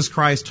 Jesus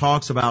Christ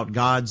talks about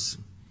God's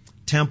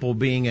temple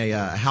being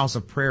a house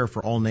of prayer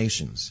for all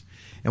nations.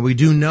 And we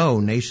do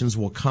know nations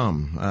will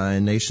come,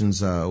 and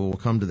nations will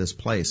come to this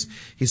place.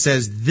 He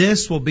says,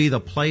 this will be the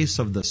place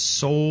of the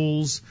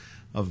soles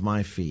of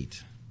my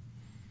feet.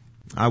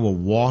 I will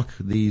walk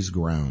these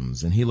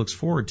grounds. And he looks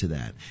forward to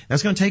that.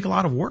 That's going to take a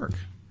lot of work.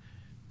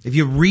 If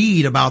you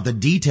read about the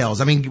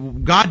details,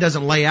 God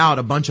doesn't lay out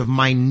a bunch of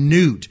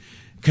minute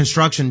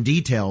construction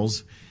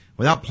details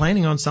without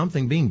planning on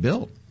something being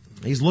built.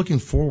 He's looking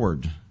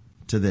forward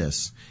to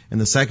this. And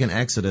the second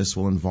Exodus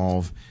will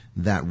involve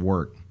that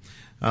work.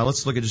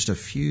 Let's look at just a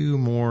few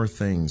more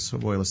things. Oh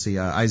boy, let's see.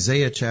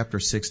 Isaiah chapter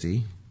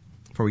 60,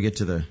 before we get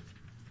to the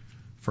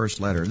first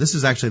letter. This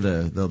is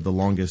actually the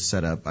longest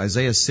setup.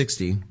 Isaiah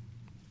 60.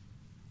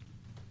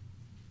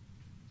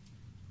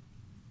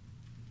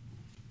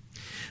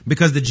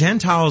 Because the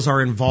Gentiles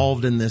are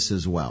involved in this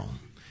as well.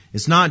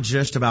 It's not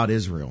just about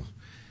Israel.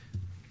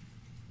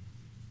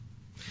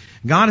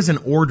 God is an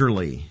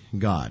orderly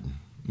God.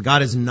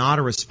 God is not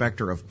a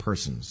respecter of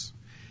persons.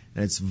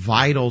 And it's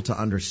vital to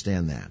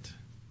understand that.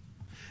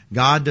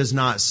 God does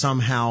not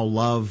somehow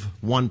love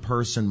one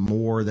person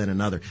more than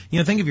another.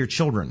 Think of your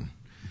children.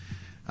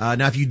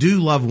 Now, if you do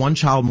love one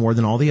child more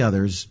than all the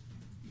others,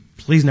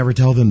 please never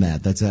tell them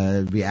that.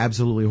 That'd be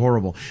absolutely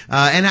horrible.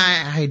 And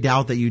I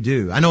doubt that you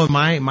do. I know in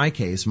my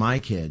case, my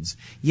kids,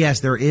 yes,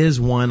 there is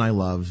one I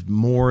love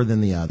more than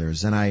the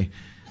others. And I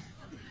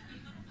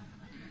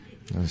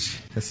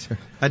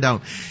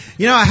don't.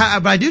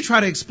 But I do try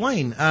to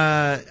explain.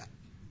 I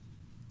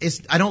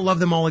don't love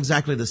them all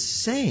exactly the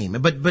same.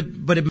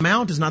 But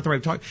amount is not the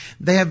right talk.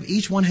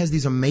 Each one has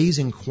these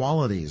amazing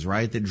qualities,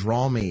 right, that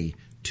draw me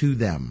to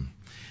them.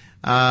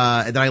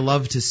 That I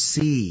love to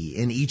see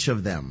in each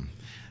of them.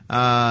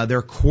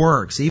 Their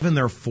quirks, even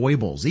their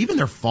foibles, even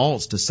their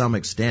faults to some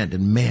extent.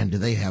 And man, do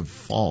they have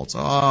faults.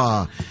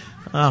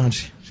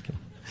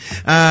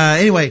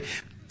 Anyway,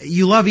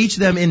 you love each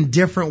of them in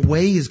different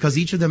ways because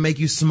each of them make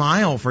you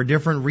smile for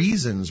different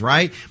reasons,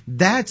 right?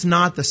 That's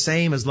not the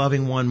same as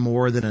loving one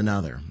more than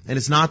another. And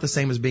it's not the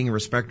same as being a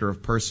respecter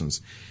of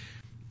persons.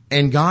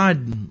 And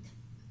God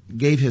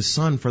gave his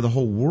son for the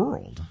whole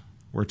world,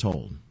 we're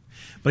told.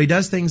 But he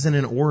does things in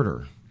an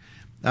order.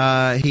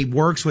 He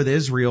works with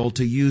Israel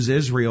to use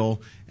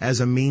Israel as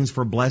a means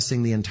for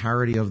blessing the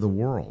entirety of the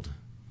world.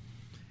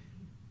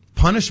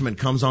 Punishment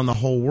comes on the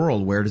whole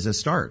world. Where does it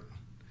start?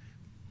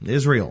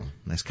 Israel.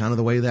 That's kind of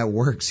the way that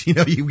works. You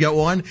get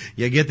one,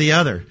 you get the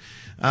other.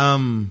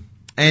 And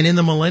in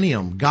the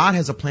millennium, God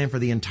has a plan for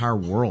the entire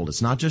world.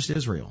 It's not just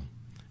Israel.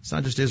 It's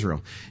not just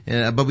Israel.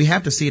 But we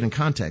have to see it in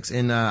context.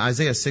 In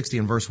Isaiah 60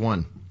 and verse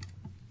 1.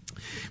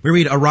 We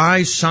read,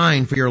 "Arise,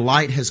 shine, for your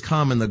light has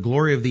come, and the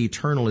glory of the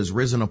Eternal is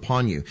risen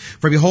upon you.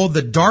 For behold,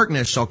 the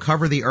darkness shall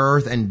cover the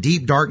earth, and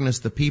deep darkness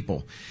the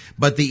people.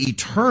 But the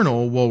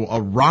Eternal will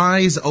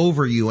arise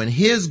over you, and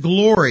His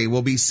glory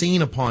will be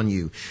seen upon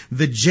you.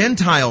 The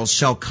Gentiles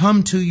shall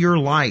come to your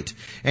light,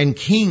 and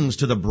kings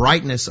to the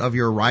brightness of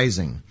your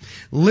rising.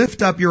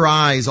 Lift up your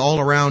eyes all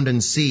around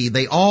and see.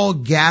 They all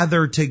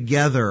gather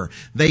together.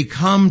 They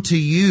come to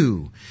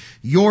you.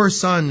 Your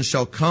sons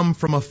shall come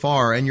from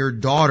afar, and your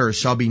daughters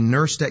shall be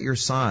nursed at your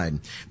side.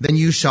 Then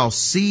you shall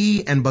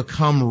see and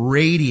become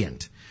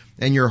radiant,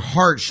 and your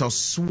heart shall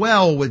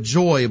swell with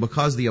joy,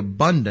 because the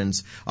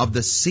abundance of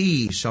the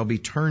sea shall be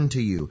turned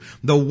to you.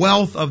 The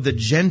wealth of the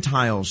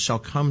Gentiles shall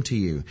come to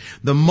you.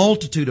 The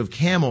multitude of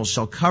camels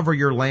shall cover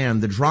your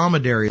land, the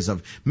dromedaries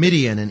of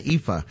Midian and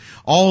Ephah.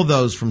 All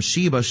those from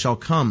Sheba shall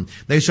come.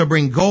 They shall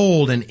bring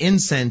gold and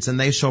incense, and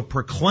they shall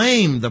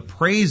proclaim the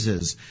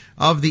praises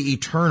of the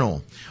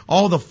Eternal.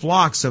 All the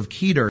flocks of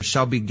Kedar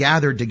shall be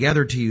gathered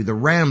together to you. The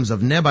rams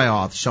of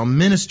Nebaioth shall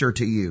minister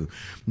to you.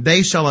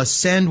 They shall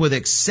ascend with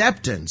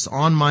acceptance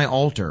on my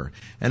altar,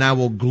 and I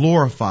will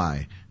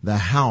glorify the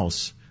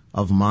house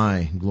of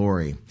my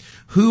glory.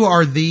 Who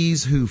are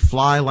these who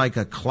fly like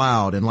a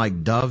cloud and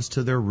like doves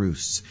to their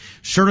roosts?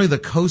 Surely the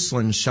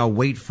coastlands shall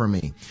wait for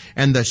me,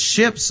 and the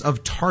ships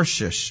of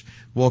Tarshish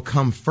will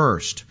come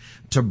first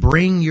to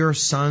bring your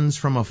sons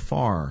from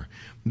afar,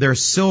 their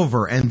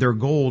silver and their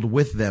gold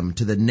with them,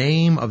 to the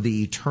name of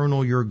the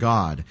Eternal your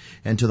God,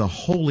 and to the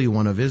Holy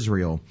One of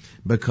Israel,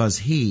 because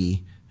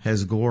He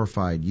has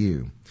glorified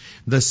you.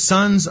 The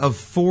sons of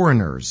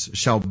foreigners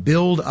shall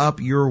build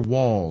up your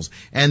walls,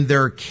 and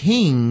their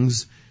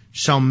kings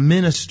shall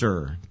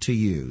minister to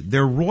you.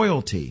 Their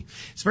royalty.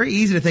 It's very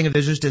easy to think of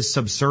this just as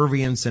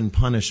subservience and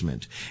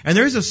punishment. And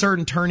there's a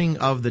certain turning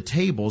of the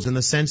tables in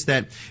the sense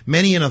that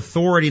many in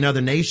authority in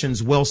other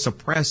nations will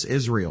suppress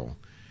Israel.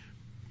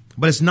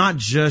 But it's not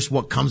just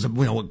what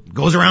what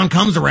goes around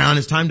comes around.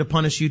 It's time to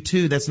punish you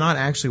too. That's not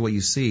actually what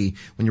you see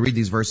when you read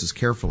these verses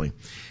carefully.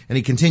 And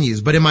he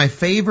continues, "But in my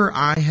favor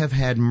I have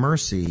had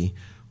mercy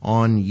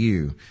on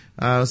you."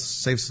 Let's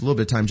save us a little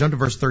bit of time. Jump to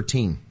verse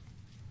 13.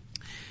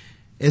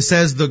 It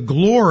says, "The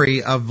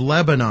glory of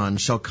Lebanon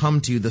shall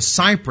come to you, the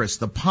cypress,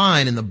 the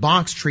pine, and the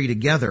box tree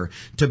together,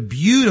 to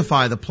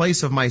beautify the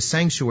place of my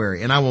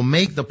sanctuary. And I will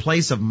make the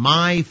place of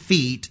my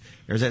feet,"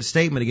 there's that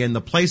statement again,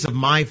 "the place of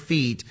my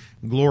feet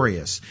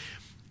glorious."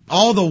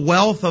 All the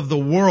wealth of the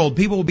world,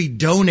 people will be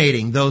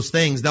donating those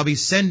things. They'll be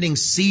sending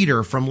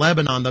cedar from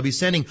Lebanon. They'll be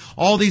sending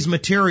all these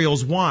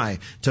materials. Why?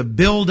 To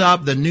build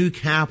up the new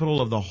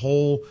capital of the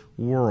whole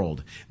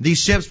world. These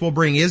ships will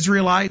bring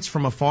Israelites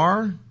from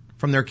afar,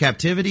 from their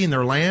captivity in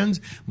their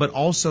lands, but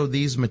also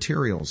these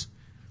materials.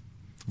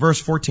 Verse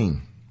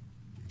 14.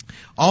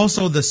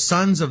 "Also the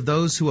sons of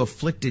those who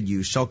afflicted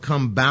you shall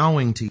come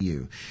bowing to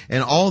you,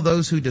 and all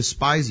those who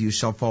despise you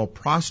shall fall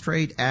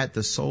prostrate at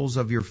the soles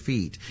of your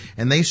feet,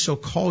 and they shall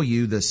call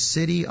you the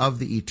city of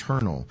the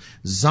Eternal,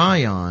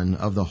 Zion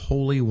of the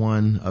Holy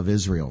One of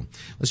Israel."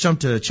 Let's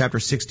jump to chapter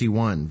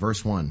 61,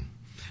 verse 1.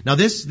 Now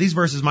these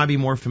verses might be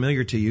more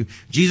familiar to you.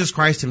 Jesus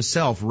Christ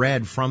himself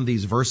read from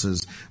these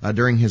verses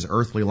during his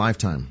earthly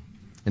lifetime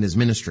and his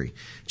ministry.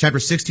 Chapter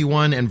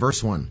 61 and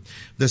verse 1.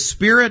 "The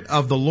Spirit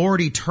of the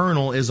Lord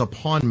Eternal is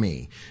upon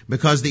me,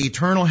 because the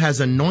Eternal has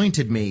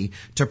anointed me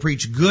to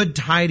preach good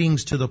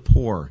tidings to the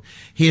poor.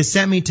 He has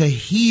sent me to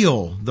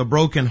heal the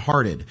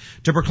brokenhearted,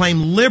 to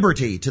proclaim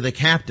liberty to the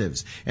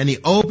captives, and the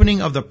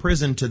opening of the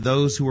prison to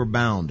those who are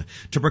bound,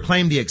 to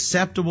proclaim the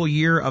acceptable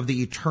year of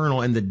the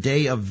Eternal and the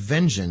day of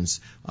vengeance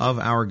of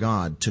our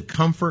God, to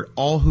comfort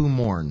all who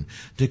mourn,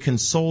 to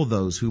console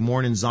those who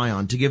mourn in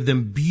Zion, to give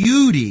them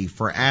beauty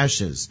for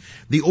ashes,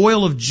 the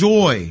oil of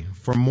joy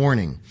for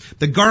mourning,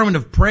 the garment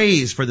of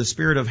praise for the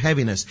spirit of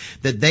heaviness,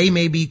 that they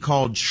may be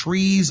called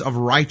trees of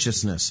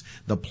righteousness,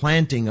 the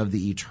planting of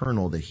the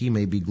Eternal, that he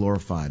may be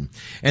glorified.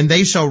 And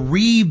they shall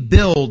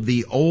rebuild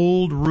the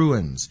old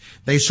ruins.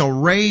 They shall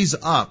raise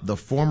up the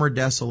former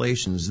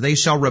desolations. They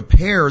shall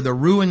repair the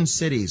ruined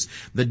cities,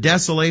 the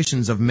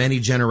desolations of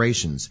many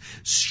generations.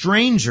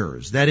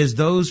 Strangers, that is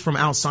those from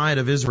outside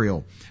of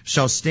Israel,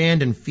 shall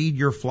stand and feed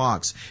your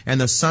flocks,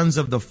 and the sons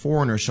of the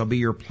foreigner shall be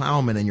your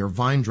plowmen and your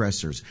vine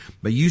dressers.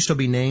 But you shall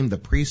be named the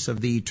priests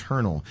of the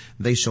Eternal.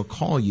 They shall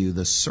call you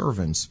the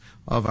servants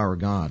of our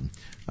God.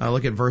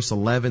 Look at verse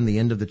 11, the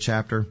end of the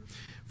chapter.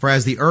 "For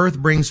as the earth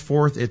brings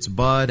forth its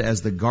bud,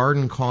 as the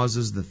garden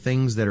causes the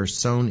things that are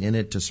sown in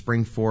it to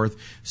spring forth,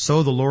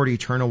 so the Lord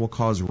Eternal will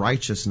cause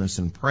righteousness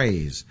and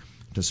praise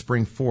to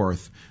spring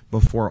forth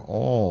before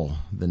all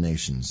the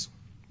nations."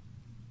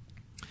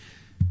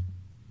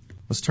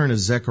 Let's turn to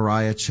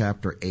Zechariah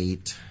chapter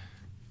 8.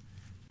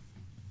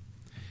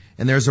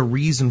 And there's a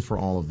reason for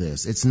all of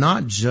this. It's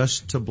not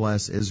just to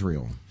bless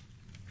Israel,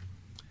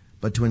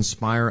 but to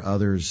inspire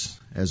others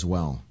as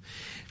well.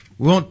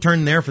 We won't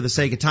turn there for the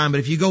sake of time,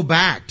 but if you go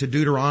back to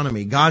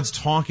Deuteronomy,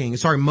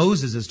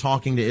 Moses is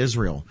talking to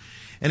Israel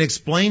and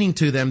explaining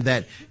to them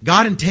that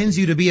God intends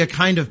you to be a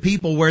kind of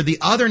people where the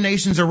other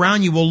nations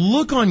around you will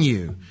look on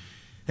you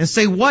and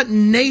say, what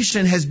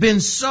nation has been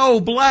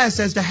so blessed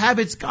as to have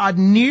its God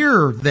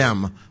near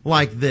them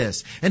like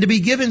this? And to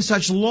be given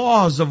such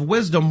laws of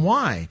wisdom.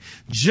 Why?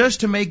 Just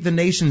to make the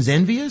nations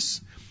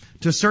envious?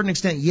 To a certain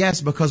extent,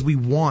 yes, because we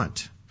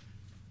want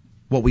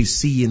what we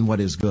see in what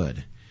is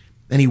good.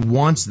 And He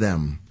wants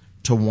them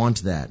to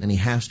want that. And He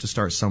has to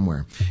start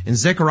somewhere. In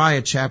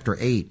Zechariah chapter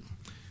 8,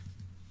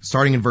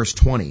 starting in verse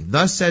 20,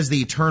 thus says the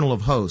Eternal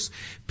of hosts,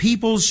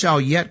 peoples shall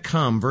yet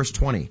come, verse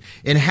 20,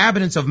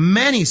 inhabitants of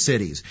many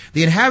cities.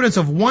 The inhabitants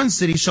of one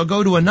city shall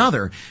go to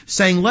another,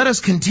 saying, let us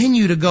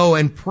continue to go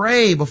and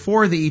pray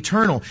before the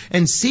Eternal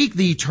and seek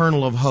the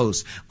Eternal of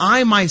hosts.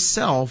 I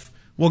myself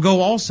will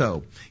go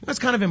also. That's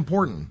kind of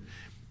important.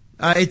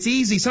 It's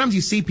easy. Sometimes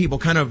you see people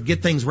kind of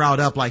get things riled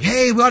up like,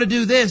 hey, we ought to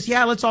do this.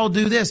 Yeah, let's all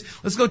do this.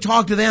 Let's go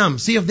talk to them,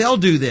 see if they'll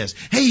do this.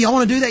 Hey, y'all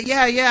want to do that?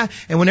 Yeah.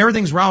 And when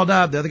everything's riled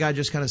up, the other guy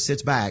just kind of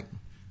sits back.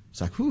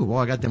 It's like, well,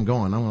 I got them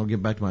going. I'm going to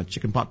get back to my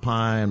chicken pot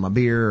pie and my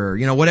beer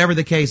or, whatever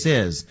the case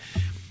is.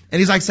 And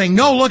he's like saying,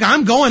 no, look,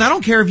 I'm going. I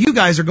don't care if you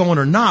guys are going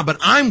or not, but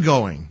I'm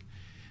going.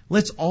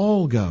 Let's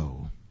all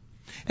go.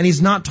 And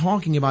he's not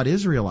talking about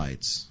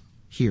Israelites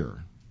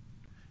here.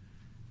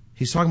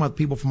 He's talking about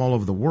people from all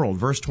over the world.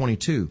 Verse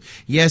 22.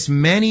 Yes,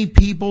 many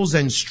peoples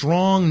and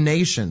strong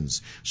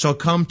nations shall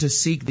come to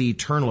seek the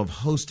Eternal of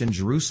hosts in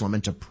Jerusalem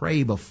and to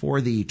pray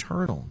before the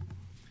Eternal.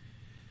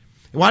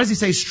 Why does he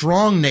say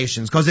strong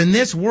nations? Because in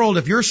this world,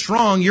 if you're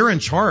strong, you're in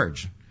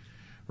charge.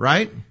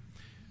 Right?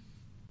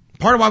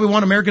 Part of why we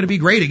want America to be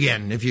great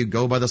again, if you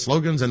go by the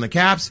slogans and the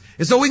caps,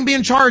 is so we can be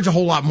in charge a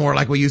whole lot more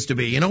like we used to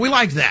be. We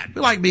like that. We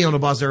like being able to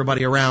boss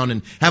everybody around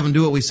and have them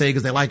do what we say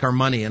because they like our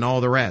money and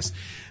all the rest.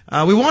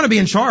 We want to be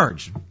in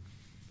charge.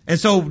 And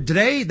so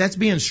today, that's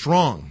being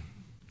strong.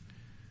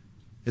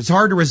 It's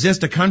hard to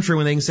resist a country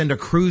when they can send a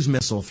cruise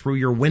missile through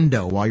your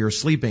window while you're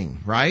sleeping,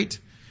 right?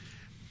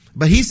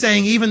 But he's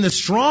saying even the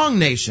strong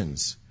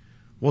nations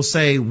will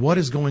say, what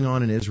is going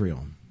on in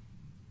Israel?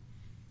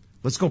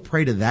 Let's go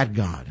pray to that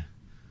God.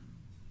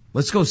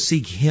 Let's go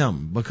seek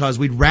Him because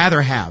we'd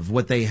rather have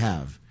what they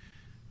have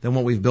than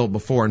what we've built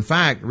before. In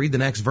fact, read the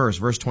next verse,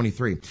 verse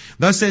 23.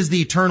 Thus says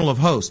the Eternal of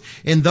hosts,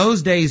 in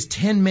those days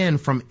 10 men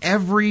from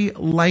every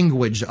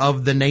language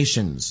of the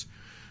nations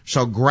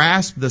shall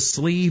grasp the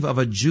sleeve of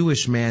a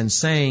Jewish man,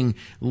 saying,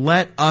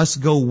 let us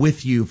go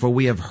with you, for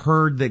we have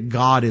heard that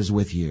God is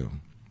with you.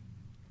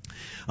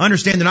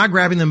 Understand, they're not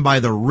grabbing them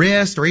by the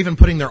wrist or even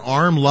putting their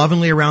arm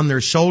lovingly around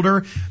their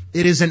shoulder.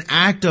 It is an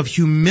act of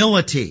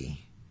humility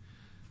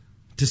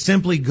to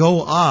simply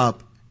go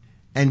up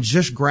and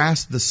just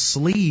grasp the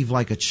sleeve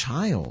like a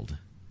child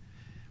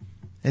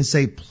and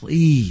say,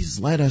 please,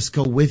 let us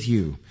go with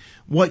you.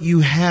 What you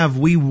have,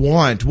 we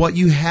want. What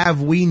you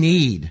have, we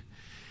need.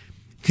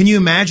 Can you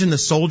imagine the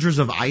soldiers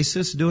of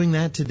ISIS doing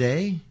that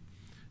today?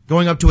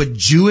 Going up to a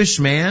Jewish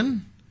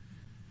man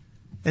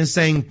and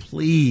saying,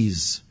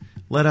 please,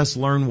 let us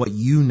learn what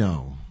you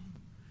know.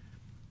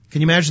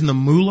 Can you imagine the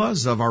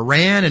mullahs of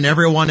Iran and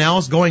everyone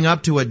else going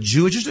up to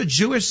just a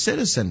Jewish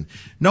citizen,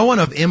 no one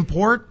of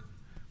import,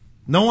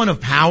 no one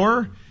of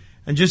power,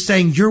 and just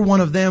saying, you're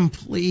one of them,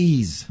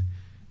 please.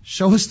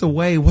 Show us the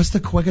way. What's the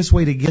quickest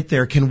way to get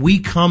there? Can we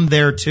come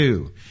there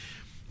too?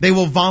 They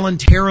will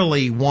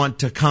voluntarily want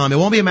to come. It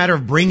won't be a matter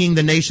of bringing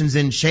the nations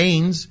in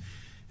chains.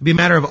 It'll be a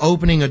matter of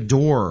opening a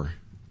door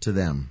to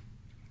them.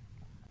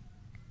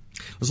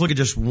 Let's look at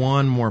just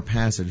one more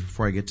passage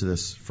before I get to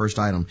this first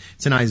item.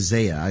 It's in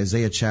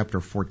Isaiah chapter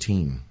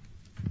 14.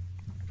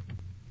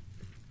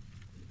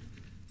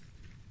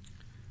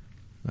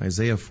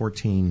 Isaiah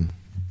 14.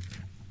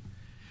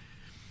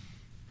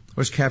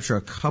 Let's capture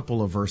a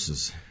couple of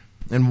verses.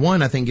 And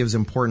one, I think, gives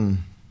important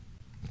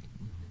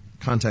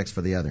context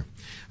for the other.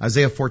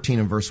 Isaiah 14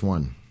 and verse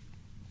 1.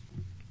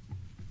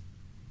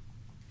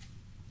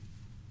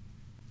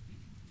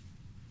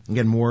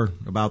 Again, more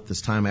about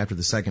this time after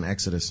the second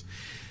Exodus.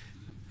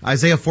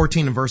 Isaiah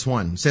 14 and verse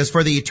 1 says,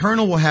 for the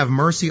Eternal will have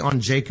mercy on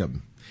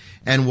Jacob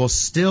and will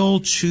still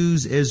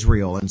choose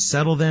Israel and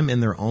settle them in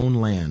their own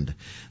land.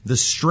 The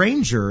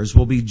strangers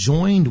will be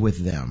joined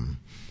with them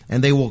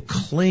and they will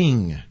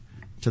cling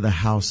to the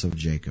house of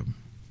Jacob.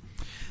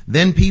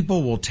 Then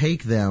people will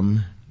take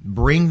them,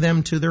 bring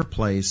them to their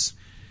place,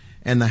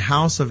 and the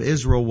house of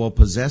Israel will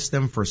possess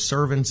them for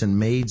servants and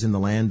maids in the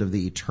land of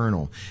the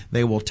Eternal.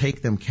 They will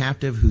take them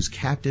captive, whose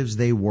captives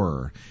they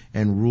were,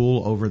 and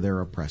rule over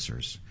their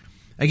oppressors.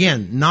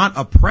 Again, not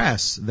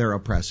oppress their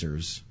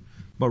oppressors,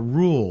 but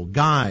rule,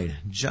 guide,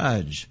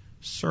 judge,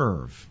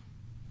 serve.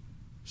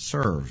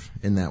 Serve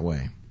in that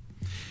way.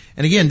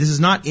 And again, this is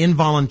not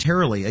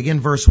involuntarily. Again,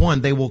 verse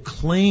 1, they will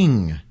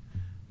cling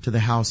to the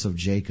house of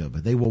Jacob.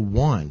 They will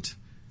want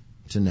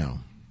to know.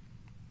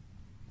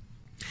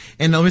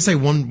 And let me say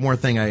one more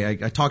thing. I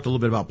talked a little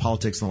bit about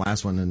politics in the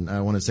last one, and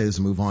I want to say this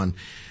and move on.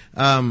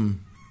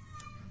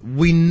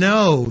 We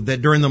know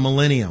that during the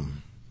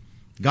millennium,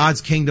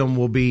 God's kingdom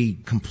will be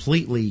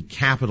completely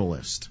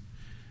capitalist.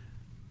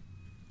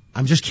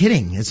 I'm just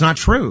kidding. It's not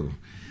true.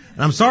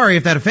 And I'm sorry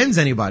if that offends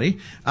anybody.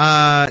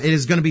 It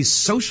is going to be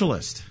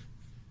socialist.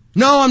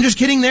 No, I'm just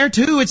kidding there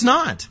too. It's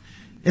not.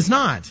 It's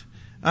not.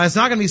 It's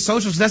not going to be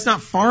socialist. That's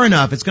not far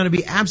enough. It's going to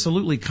be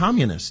absolutely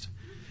communist.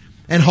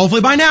 And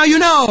hopefully by now you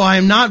know I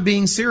am not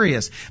being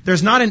serious.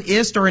 There's not an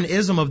ist or an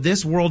ism of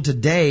this world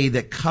today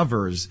that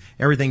covers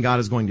everything God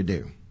is going to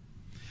do.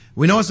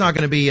 We know it's not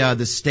going to be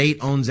the state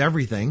owns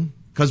everything,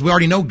 because we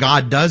already know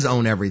God does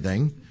own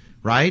everything,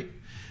 right?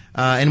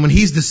 And when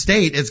He's the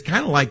state, it's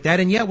kind of like that.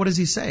 And yet, what does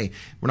He say?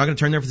 We're not going to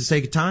turn there for the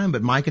sake of time,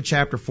 but Micah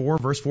chapter 4,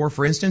 verse 4,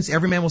 for instance,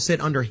 every man will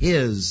sit under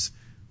his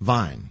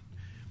vine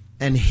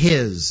and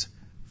his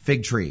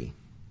fig tree.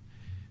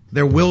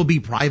 There will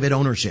be private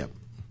ownership.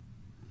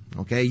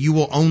 Okay, you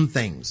will own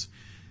things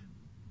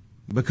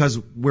because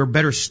we're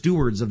better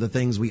stewards of the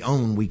things we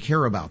own. We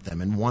care about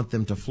them and want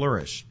them to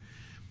flourish.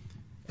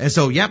 And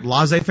so, yep,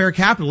 laissez-faire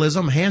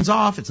capitalism, hands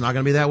off. It's not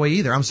going to be that way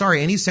either. I'm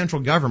sorry, any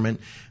central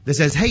government that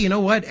says, hey, you know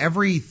what?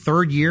 Every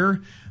third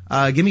year,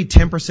 give me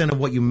 10% of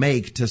what you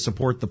make to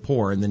support the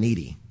poor and the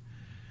needy.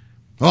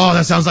 Oh,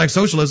 that sounds like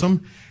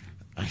socialism.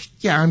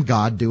 Yeah, I'm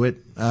God. Do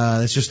it.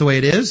 That's just the way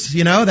it is.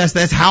 You know,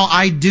 that's how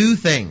I do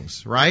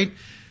things, right?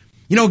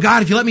 You know,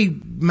 God, if you let me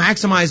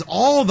maximize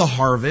all the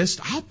harvest,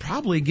 I'll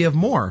probably give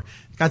more.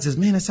 God says,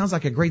 man, that sounds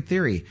like a great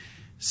theory.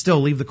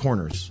 Still leave the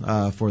corners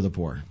for the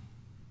poor.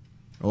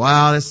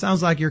 Wow, that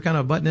sounds like you're kind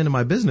of butting into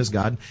my business,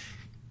 God.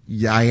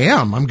 Yeah, I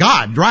am. I'm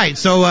God, right?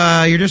 So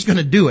you're just going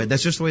to do it.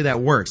 That's just the way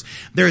that works.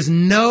 There's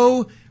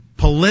no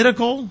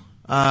political,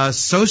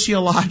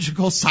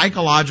 sociological,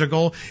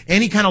 psychological,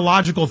 any kind of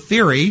logical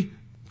theory.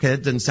 Okay,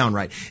 that doesn't sound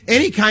right.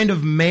 Any kind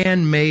of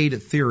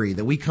man-made theory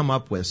that we come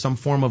up with, some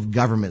form of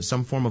government,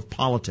 some form of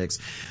politics,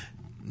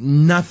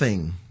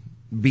 nothing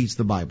beats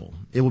the Bible.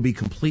 It will be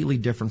completely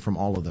different from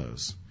all of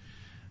those.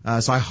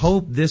 So I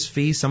hope this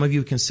feast, some of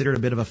you consider it a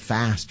bit of a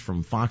fast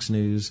from Fox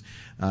News,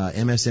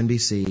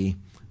 MSNBC,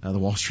 the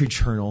Wall Street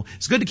Journal.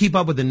 It's good to keep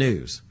up with the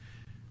news.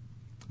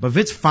 But if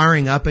it's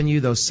firing up in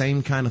you those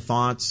same kind of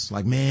thoughts,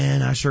 like,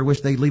 man, I sure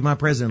wish they'd leave my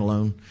president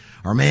alone,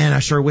 or man, I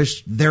sure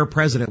wish their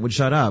president would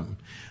shut up,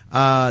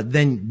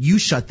 then you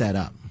shut that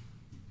up.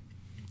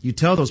 You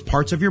tell those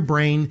parts of your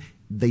brain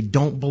they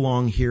don't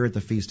belong here at the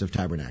Feast of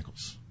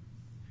Tabernacles.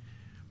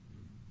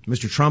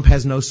 Mr. Trump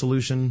has no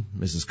solution.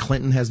 Mrs.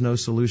 Clinton has no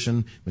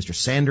solution. Mr.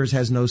 Sanders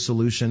has no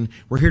solution.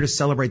 We're here to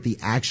celebrate the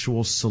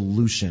actual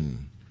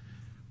solution.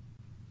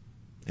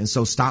 And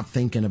so stop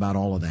thinking about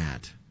all of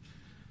that.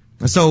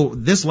 And so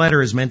this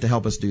letter is meant to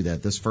help us do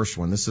that, this first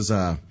one. This is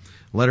a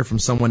letter from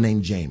someone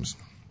named James.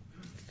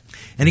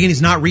 And again,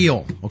 he's not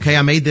real. Okay,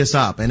 I made this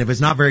up. And if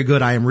it's not very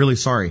good, I am really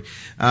sorry.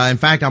 In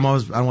fact, I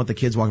don't want the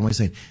kids walking away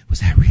saying, was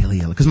that really?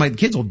 Because my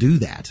kids will do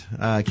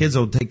that. Kids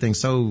will take things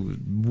so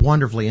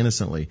wonderfully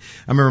innocently.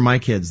 I remember my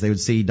kids, they would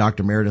see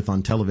Dr. Meredith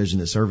on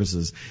television at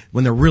services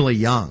when they're really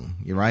young,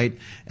 right?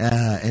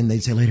 And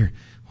they'd say later,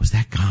 was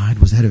that God?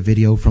 Was that a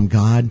video from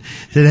God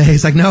today?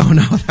 It's like, no,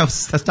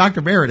 that's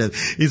Dr. Meredith.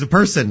 He's a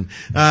person.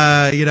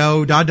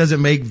 God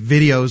doesn't make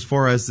videos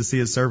for us to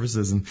see at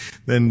services. And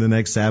then the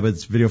next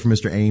Sabbath's video from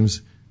Mr.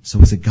 Ames. So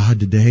was it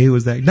God today?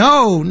 Was that?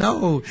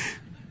 No.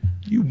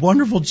 You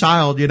wonderful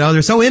child,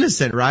 they're so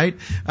innocent, right?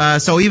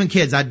 So even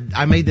kids,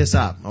 I made this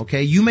up,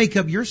 okay? You make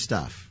up your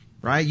stuff,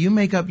 right? You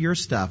make up your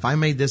stuff. I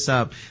made this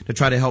up to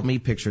try to help me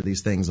picture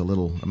these things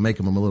make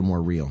them a little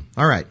more real.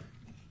 All right.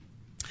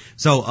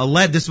 So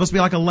this is supposed to be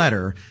like a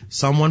letter,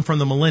 someone from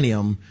the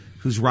millennium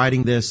who's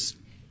writing this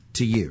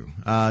to you,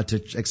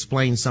 to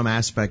explain some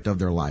aspect of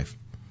their life.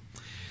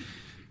 It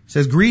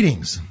says,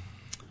 greetings.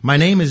 My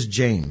name is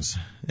James,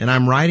 and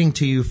I'm writing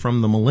to you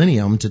from the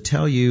millennium to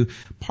tell you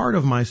part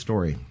of my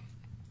story.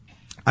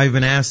 I've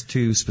been asked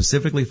to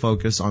specifically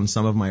focus on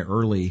some of my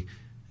early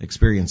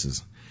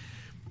experiences.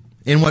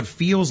 In what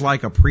feels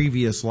like a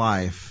previous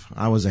life,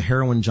 I was a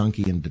heroin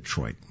junkie in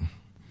Detroit.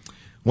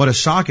 What a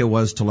shock it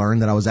was to learn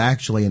that I was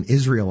actually an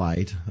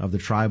Israelite of the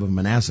tribe of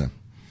Manasseh.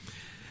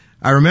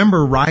 I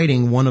remember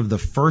riding one of the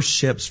first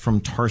ships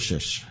from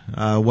Tarshish,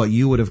 what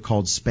you would have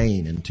called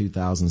Spain in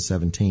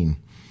 2017,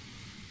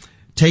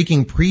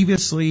 taking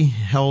previously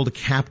held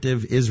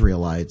captive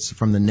Israelites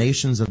from the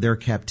nations of their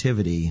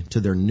captivity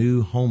to their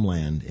new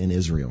homeland in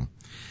Israel.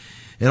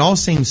 It all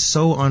seemed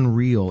so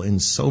unreal in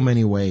so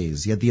many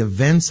ways, yet the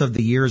events of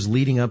the years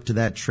leading up to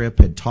that trip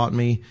had taught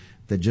me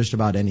that just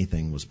about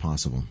anything was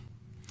possible.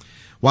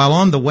 While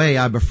on the way,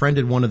 I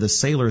befriended one of the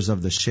sailors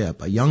of the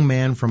ship, a young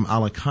man from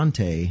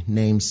Alicante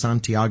named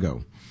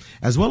Santiago,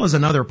 as well as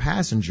another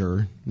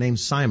passenger named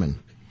Simon.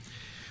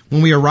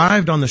 When we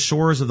arrived on the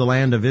shores of the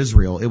land of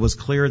Israel, it was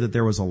clear that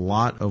there was a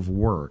lot of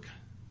work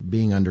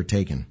being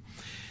undertaken.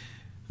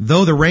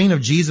 Though the reign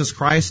of Jesus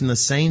Christ and the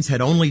saints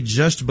had only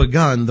just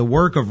begun, the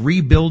work of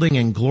rebuilding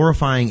and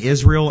glorifying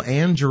Israel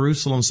and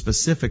Jerusalem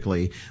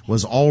specifically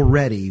was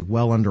already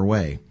well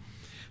underway.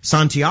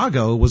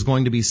 Santiago was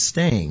going to be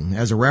staying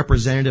as a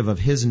representative of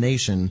his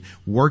nation,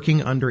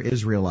 working under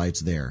Israelites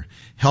there,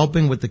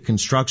 helping with the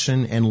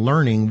construction and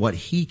learning what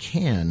he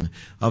can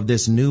of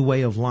this new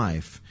way of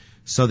life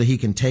so that he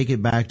can take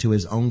it back to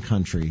his own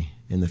country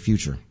in the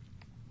future.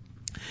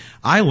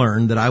 I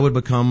learned that I would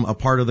become a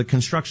part of the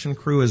construction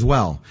crew as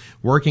well,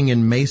 working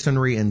in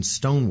masonry and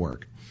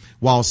stonework,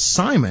 while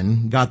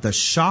Simon got the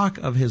shock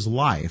of his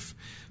life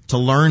to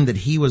learn that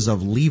he was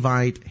of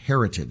Levite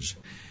heritage.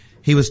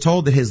 He was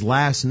told that his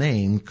last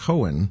name,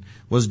 Cohen,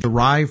 was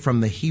derived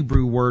from the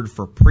Hebrew word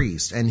for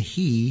priest, and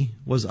he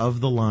was of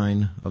the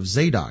line of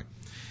Zadok.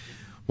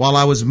 While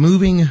I was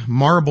moving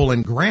marble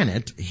and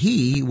granite,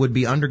 he would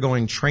be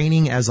undergoing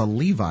training as a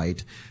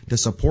Levite to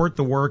support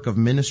the work of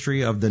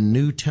ministry of the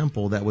new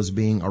temple that was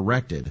being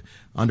erected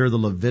under the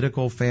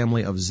Levitical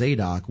family of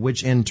Zadok,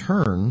 which in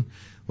turn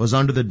was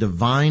under the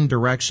divine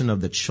direction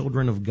of the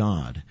children of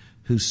God,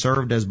 who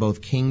served as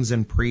both kings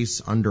and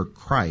priests under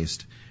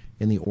Christ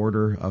in the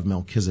order of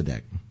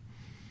Melchizedek.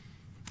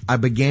 I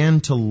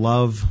began to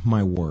love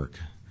my work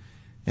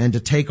and to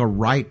take a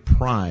right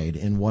pride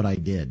in what I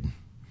did.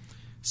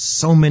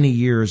 So many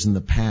years in the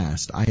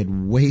past I had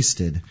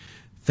wasted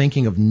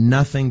thinking of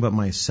nothing but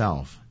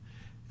myself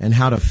and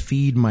how to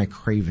feed my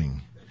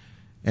craving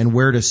and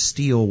where to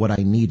steal what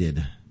I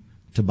needed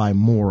to buy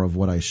more of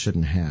what I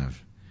shouldn't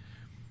have.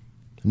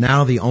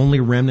 Now the only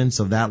remnants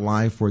of that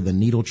life were the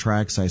needle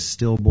tracks I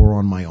still bore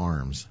on my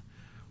arms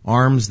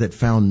that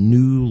found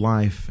new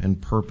life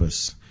and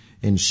purpose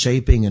in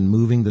shaping and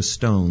moving the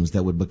stones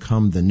that would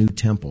become the new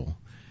temple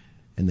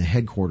and the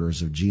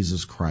headquarters of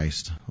Jesus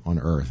Christ on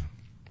earth.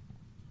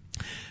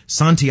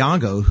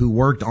 Santiago, who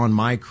worked on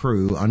my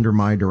crew under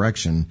my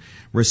direction,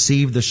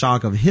 received the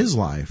shock of his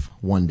life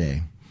one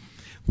day.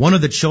 One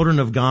of the children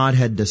of God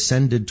had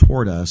descended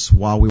toward us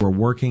while we were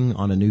working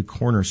on a new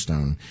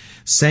cornerstone,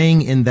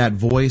 saying in that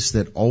voice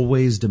that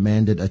always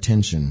demanded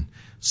attention,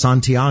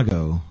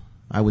 "Santiago,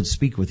 I would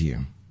speak with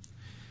you."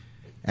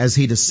 As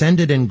he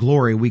descended in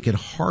glory, we could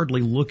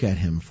hardly look at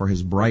him for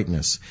his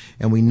brightness,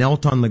 and we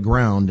knelt on the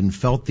ground and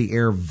felt the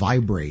air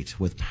vibrate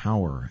with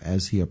power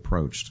as he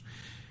approached.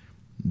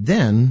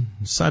 Then,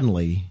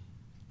 suddenly,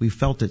 we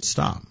felt it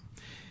stop,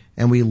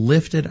 and we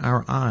lifted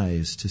our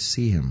eyes to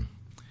see him.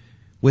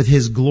 With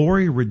his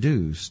glory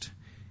reduced,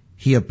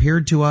 he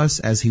appeared to us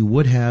as he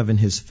would have in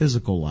his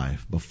physical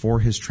life before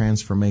his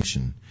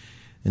transformation,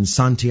 and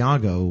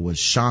Santiago was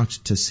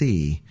shocked to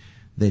see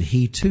that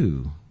he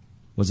too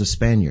was a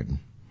Spaniard.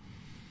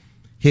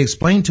 He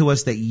explained to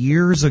us that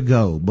years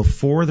ago,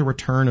 before the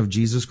return of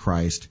Jesus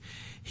Christ,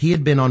 he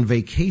had been on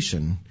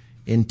vacation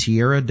in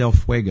Tierra del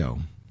Fuego,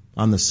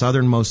 on the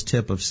southernmost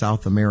tip of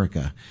South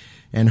America,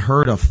 and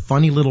heard a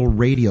funny little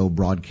radio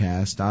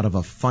broadcast out of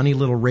a funny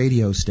little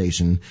radio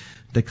station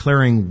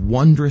declaring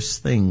wondrous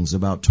things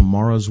about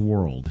tomorrow's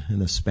world in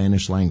the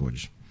Spanish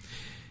language.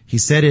 He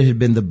said it had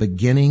been the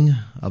beginning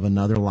of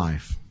another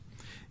life,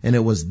 and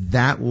it was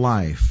that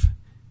life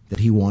that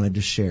he wanted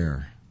to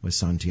share with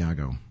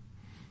Santiago.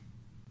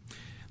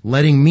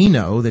 Letting me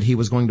know that he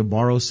was going to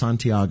borrow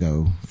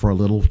Santiago for a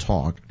little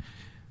talk,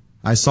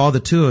 I saw the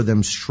two of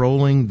them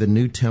strolling the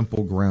new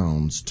temple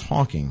grounds,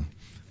 talking,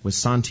 with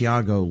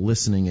Santiago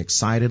listening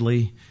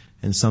excitedly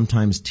and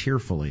sometimes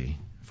tearfully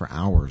for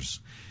hours,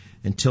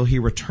 until he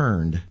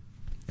returned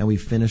and we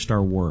finished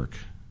our work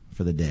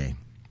for the day.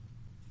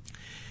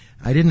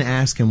 I didn't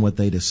ask him what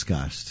they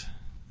discussed,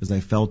 as I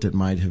felt it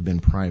might have been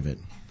private,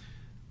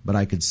 but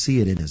I could see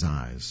it in his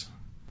eyes.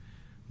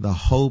 The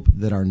hope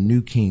that our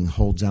new king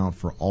holds out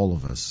for all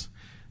of us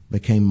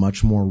became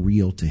much more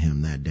real to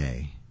him that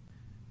day,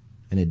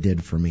 and it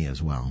did for me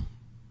as well.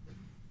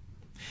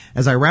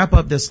 As I wrap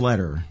up this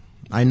letter,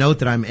 I note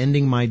that I'm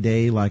ending my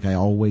day like I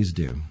always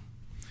do.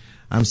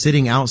 I'm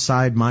sitting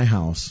outside my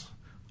house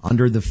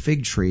under the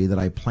fig tree that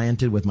I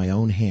planted with my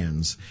own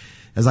hands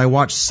as I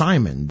watch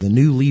Simon, the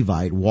new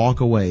Levite,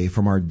 walk away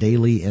from our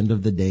daily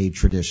end-of-the-day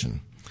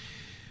tradition.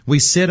 We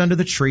sit under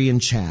the tree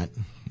and chat,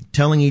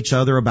 telling each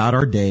other about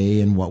our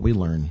day and what we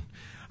learn.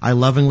 I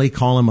lovingly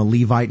call him a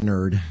Levite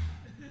nerd,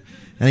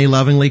 and he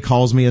lovingly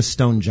calls me a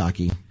stone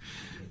jockey,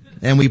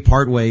 and we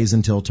part ways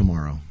until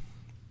tomorrow.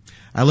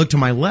 I look to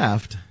my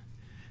left,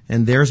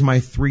 and there's my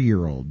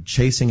 3-year-old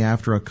chasing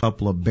after a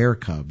couple of bear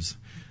cubs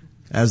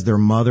as their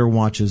mother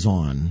watches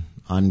on,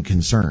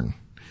 unconcerned.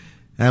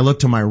 And I look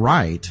to my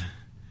right,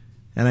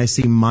 and I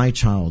see my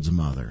child's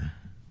mother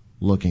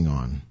looking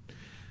on,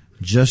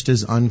 just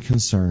as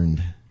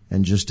unconcerned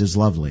and just as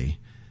lovely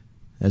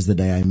as the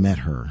day I met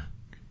her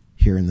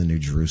here in the New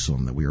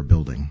Jerusalem that we are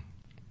building.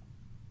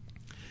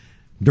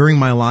 During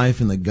my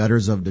life in the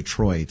gutters of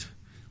Detroit,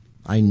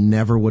 I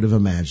never would have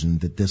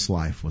imagined that this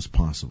life was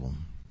possible.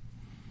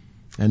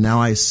 And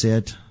now I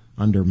sit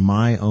under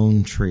my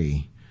own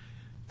tree,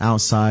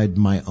 outside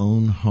my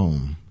own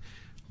home,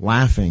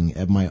 laughing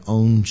at my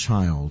own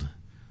child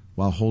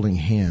while holding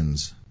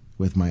hands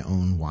with my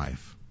own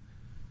wife.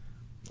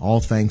 All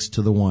thanks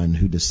to the one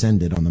who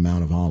descended on the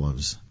Mount of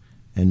Olives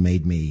and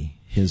made me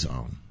his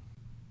own.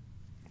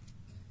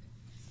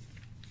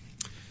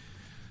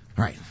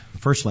 All right,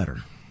 first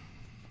letter.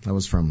 That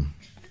was from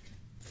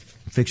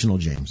fictional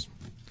James.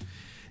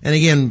 And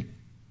again,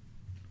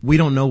 we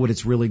don't know what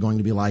it's really going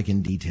to be like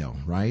in detail,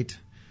 right?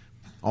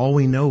 All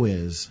we know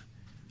is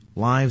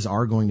lives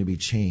are going to be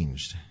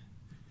changed.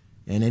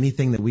 And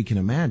anything that we can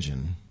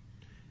imagine,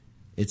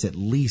 it's at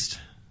least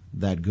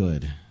that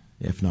good,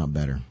 if not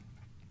better.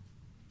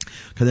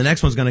 Okay, the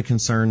next one's going to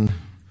concern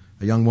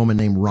a young woman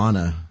named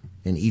Rana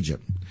in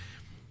Egypt.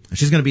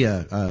 She's going to be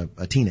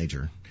a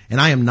teenager. And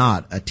I am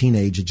not a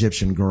teenage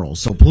Egyptian girl,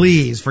 so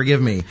please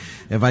forgive me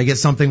if I get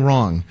something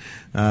wrong.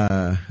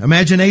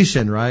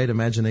 Imagination, right?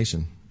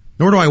 Imagination.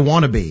 Nor do I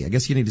want to be. I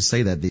guess you need to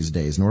say that these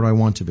days. Nor do I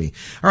want to be.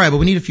 All right, but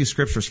we need a few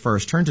scriptures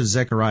first. Turn to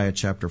Zechariah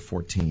chapter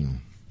 14.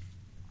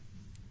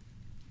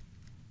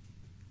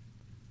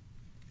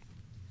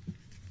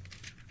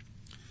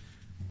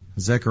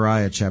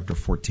 Zechariah chapter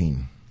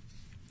 14.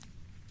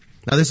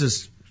 Now this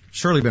has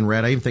surely been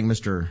read. I even think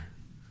Mr.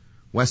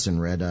 Weston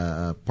read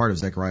part of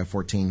Zechariah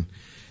 14.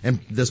 And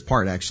this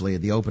part, actually,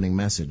 the opening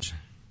message.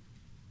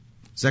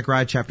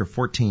 Zechariah chapter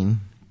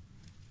 14.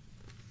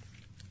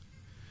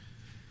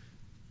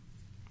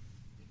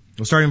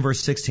 We'll start in verse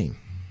 16.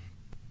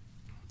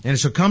 And it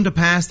shall come to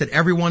pass that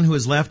everyone who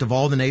is left of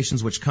all the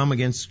nations which came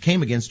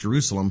against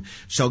Jerusalem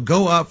shall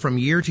go up from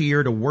year to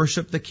year to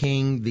worship the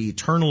King, the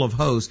Eternal of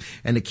hosts,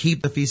 and to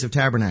keep the Feast of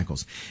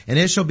Tabernacles. And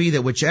it shall be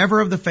that whichever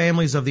of the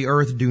families of the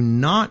earth do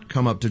not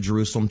come up to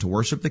Jerusalem to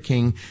worship the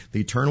King, the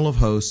Eternal of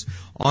hosts,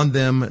 on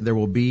them there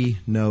will be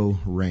no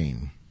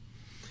rain.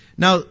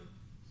 Now,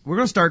 we're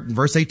going to start in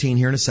verse 18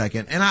 here in a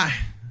second, and I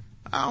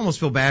almost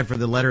feel bad for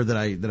the letter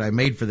that I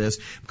made for this,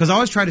 because I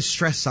always try to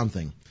stress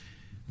something.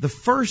 The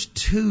first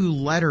two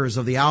letters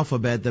of the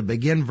alphabet that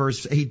begin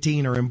verse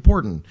 18 are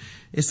important.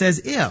 It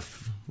says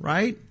if,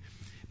 right?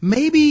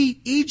 Maybe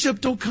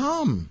Egypt will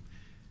come.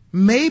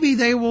 Maybe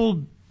they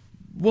will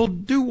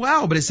do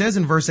well. But it says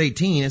in verse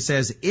 18, it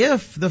says,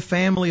 if the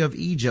family of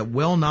Egypt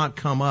will not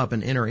come up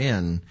and enter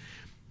in,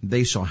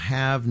 they shall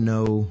have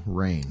no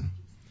rain.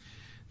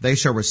 They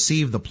shall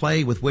receive the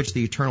plague with which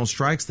the Eternal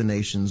strikes the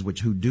nations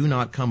who do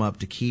not come up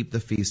to keep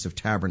the Feast of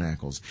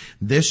Tabernacles.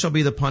 This shall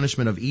be the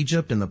punishment of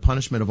Egypt and the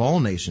punishment of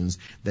all nations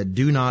that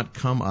do not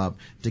come up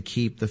to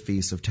keep the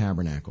Feast of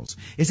Tabernacles.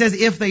 It says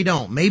if they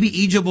don't. Maybe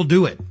Egypt will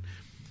do it.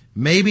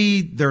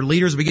 Maybe their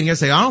leaders are beginning to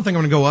say, I don't think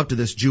I'm going to go up to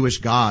this Jewish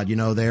God,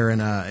 there in,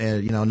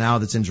 now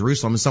that's in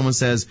Jerusalem. And someone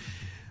says,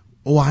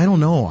 oh, I don't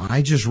know.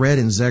 I just read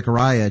in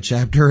Zechariah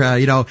chapter,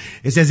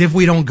 it says if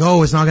we don't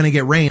go, it's not going to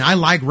get rain. I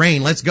like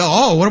rain. Let's go.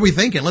 Oh, what are we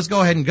thinking? Let's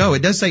go ahead and go.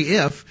 It does say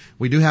if.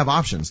 We do have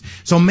options.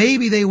 So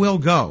maybe they will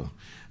go.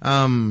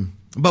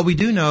 But we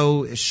do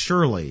know,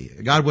 surely,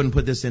 God wouldn't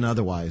put this in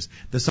otherwise,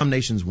 that some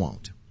nations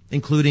won't,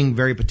 including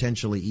very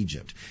potentially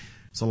Egypt.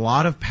 It's a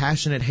lot of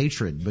passionate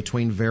hatred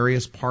between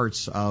various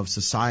parts of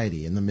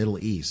society in the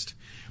Middle East.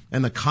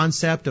 And the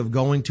concept of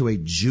going to a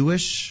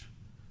Jewish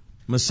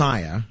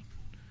Messiah,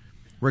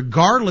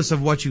 regardless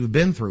of what you've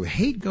been through,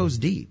 hate goes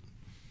deep.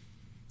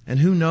 And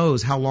who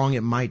knows how long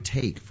it might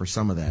take for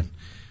some of that.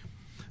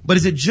 But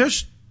is it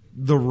just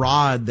the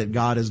rod that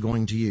God is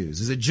going to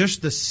use? Is it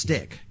just the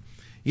stick?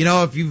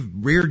 If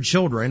you've reared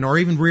children or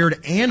even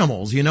reared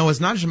animals, it's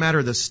not just a matter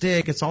of the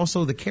stick, it's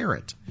also the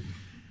carrot.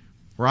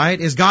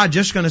 Right? Is God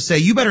just going to say,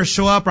 you better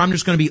show up or I'm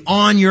just going to be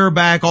on your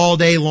back all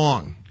day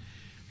long?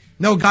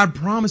 No, God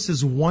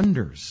promises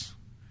wonders.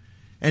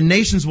 And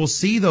nations will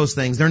see those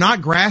things. They're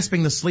not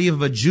grasping the sleeve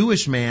of a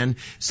Jewish man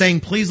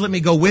saying, please let me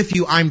go with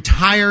you. I'm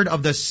tired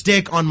of the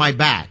stick on my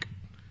back.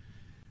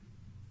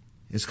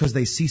 It's because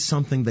they see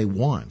something they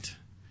want.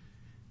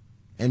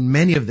 And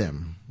many of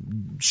them,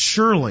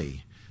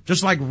 surely,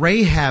 just like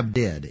Rahab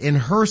did in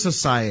her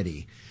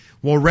society,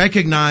 will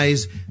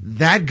recognize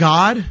that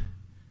God,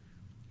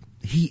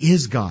 He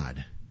is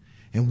God.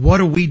 And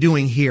what are we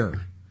doing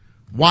here?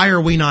 Why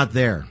are we not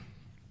there?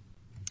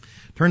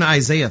 Turn to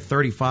Isaiah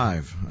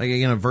 35.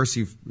 Again, a verse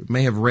you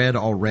may have read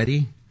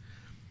already.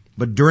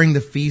 But during the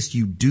feast,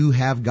 you do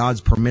have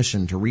God's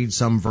permission to read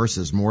some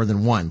verses more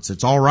than once.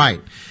 It's all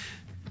right.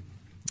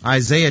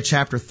 Isaiah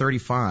chapter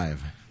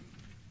 35.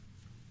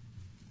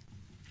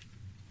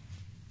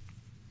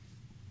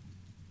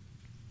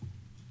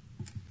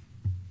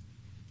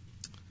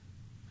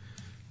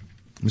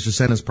 Mr.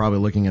 Senna's probably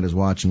looking at his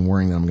watch and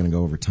worrying that I'm going to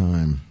go over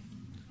time.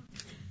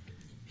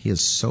 He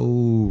is so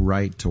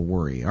right to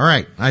worry. All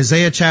right,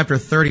 Isaiah chapter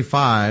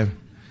 35.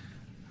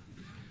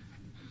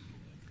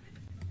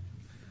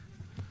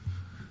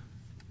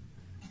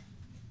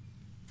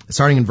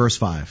 Starting in verse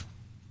 5.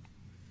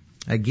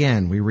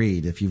 Again, we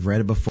read, if you've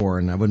read it before,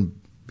 and I wouldn't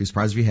be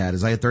surprised if you had,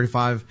 Isaiah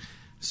 35,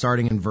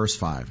 starting in verse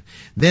 5.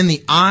 Then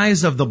the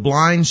eyes of the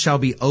blind shall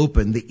be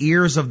opened, the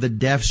ears of the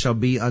deaf shall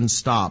be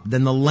unstopped.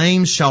 Then the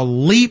lame shall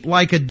leap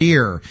like a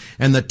deer,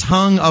 and the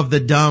tongue of the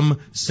dumb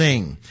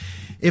sing.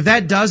 If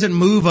that doesn't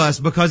move us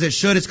because it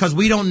should, it's because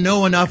we don't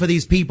know enough of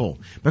these people.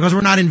 Because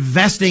we're not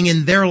investing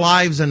in their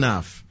lives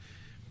enough.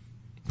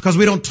 Because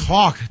we don't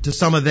talk to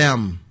some of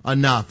them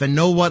enough and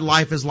know what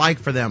life is like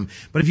for them.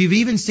 But if you've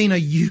even seen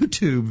a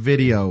YouTube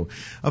video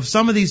of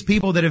some of these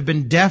people that have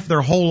been deaf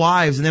their whole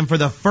lives, and then for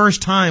the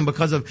first time,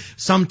 because of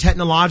some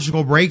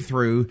technological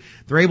breakthrough,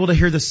 they're able to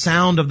hear the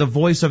sound of the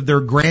voice of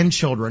their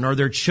grandchildren or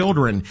their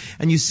children,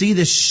 and you see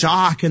this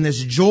shock and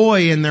this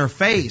joy in their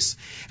face,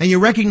 and you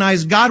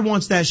recognize God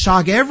wants that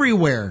shock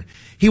everywhere.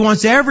 He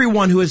wants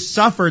everyone who has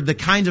suffered the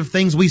kinds of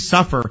things we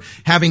suffer,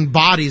 having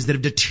bodies that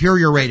have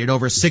deteriorated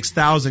over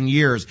 6,000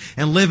 years,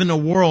 and live in a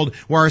world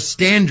where our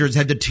standards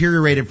have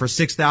deteriorated for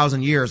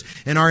 6,000 years,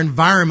 and our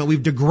environment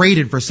we've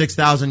degraded for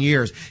 6,000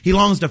 years. He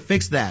longs to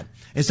fix that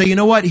and say, you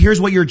know what? Here's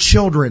what your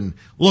children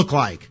look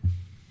like.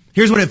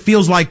 Here's what it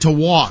feels like to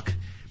walk.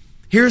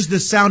 Here's the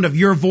sound of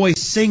your voice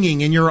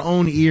singing in your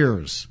own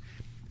ears.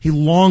 He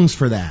longs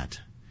for that.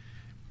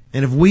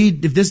 And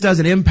if this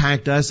doesn't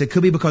impact us, it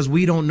could be because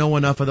we don't know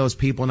enough of those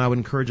people, and I would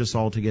encourage us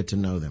all to get to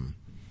know them.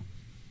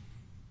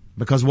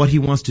 Because what He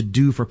wants to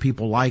do for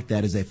people like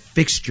that is a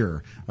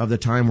fixture of the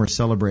time we're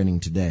celebrating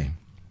today.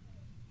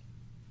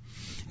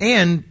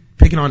 And,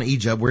 picking on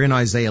Egypt, we're in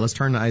Isaiah. Let's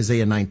turn to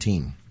Isaiah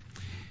 19.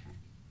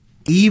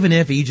 Even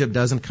if Egypt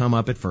doesn't come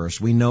up at first,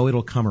 we know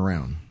it'll come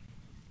around.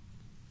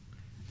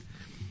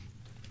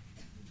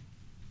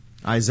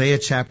 Isaiah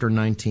chapter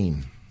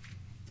 19.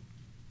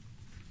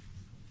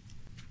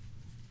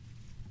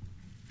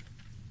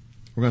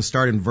 We're going to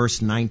start in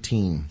verse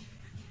 19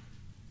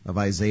 of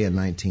Isaiah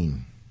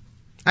 19.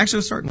 Actually,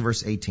 let's start in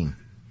verse 18.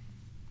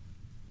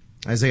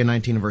 Isaiah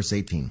 19 and verse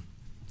 18.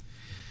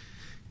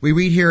 We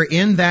read here,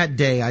 in that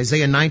day,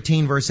 Isaiah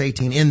 19 verse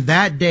 18, in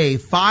that day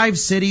 5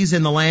 cities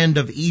in the land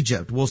of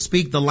Egypt will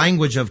speak the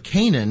language of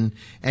Canaan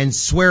and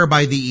swear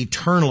by the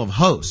Eternal of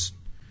hosts.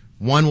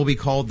 One will be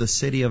called the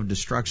city of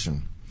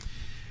destruction.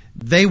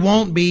 They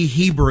won't be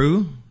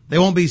Hebrew. They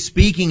won't be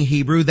speaking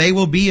Hebrew. They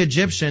will be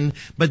Egyptian,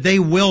 but they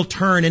will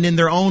turn, and in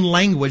their own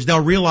language,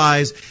 they'll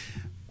realize,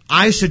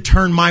 I should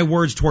turn my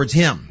words towards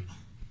Him.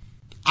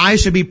 I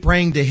should be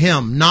praying to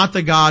Him, not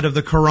the God of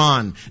the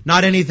Quran,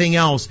 not anything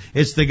else.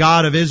 It's the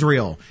God of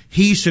Israel.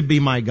 He should be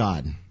my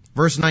God.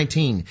 Verse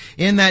 19,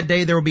 in that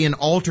day there will be an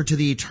altar to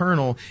the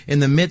Eternal in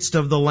the midst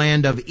of the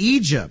land of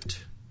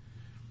Egypt,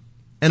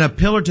 and a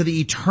pillar to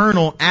the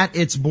Eternal at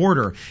its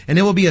border. And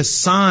it will be a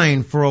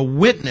sign for a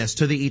witness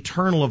to the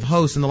Eternal of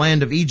hosts in the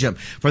land of Egypt.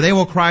 For they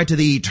will cry to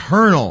the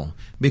Eternal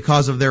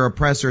because of their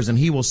oppressors, and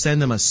He will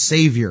send them a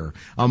Savior,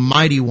 a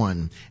mighty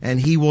one, and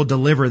He will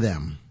deliver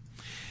them.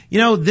 You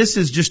know, this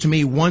is just to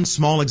me one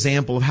small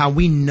example of how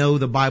we know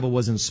the Bible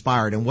was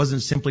inspired and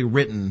wasn't simply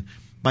written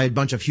by a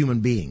bunch of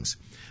human beings.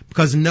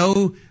 Because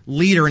no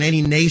leader in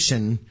any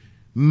nation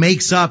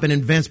makes up and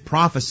invents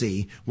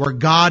prophecy where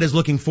God is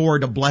looking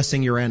forward to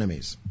blessing your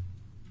enemies,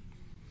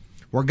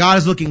 where God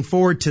is looking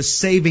forward to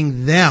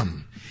saving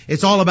them.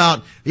 It's all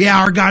about,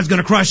 our God's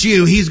going to crush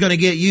you, He's going to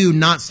get you,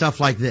 not stuff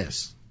like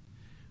this.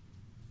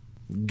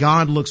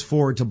 God looks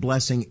forward to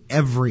blessing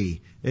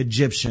every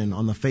Egyptian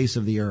on the face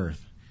of the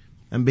earth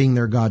and being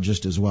their God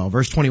just as well.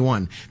 Verse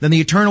 21, then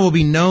the Eternal will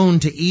be known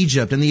to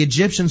Egypt, and the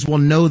Egyptians will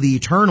know the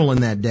Eternal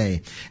in that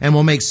day, and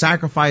will make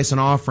sacrifice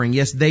and offering.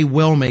 Yes, they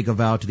will make a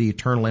vow to the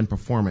Eternal and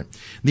perform it.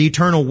 The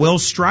Eternal will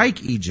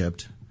strike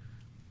Egypt.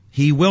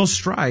 He will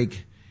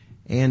strike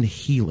and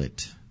heal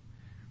it.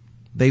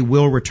 They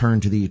will return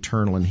to the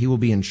Eternal, and He will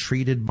be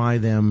entreated by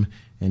them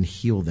and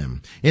heal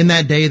them. In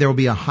that day there will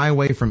be a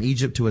highway from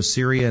Egypt to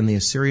Assyria, and the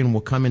Assyrian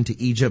will come into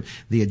Egypt,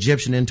 the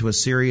Egyptian into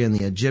Assyria, and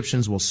the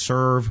Egyptians will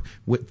serve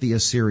with the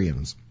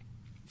Assyrians.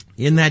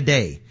 In that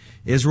day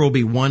Israel will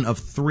be one of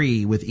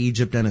 3 with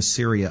Egypt and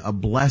Assyria, a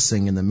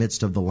blessing in the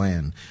midst of the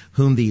land,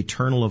 whom the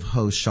Eternal of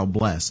hosts shall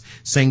bless,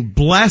 saying,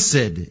 blessed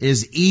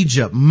is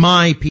Egypt,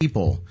 my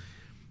people,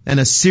 and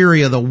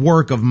Assyria, the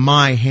work of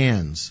my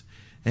hands,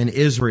 and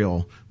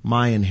Israel,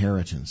 my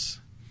inheritance.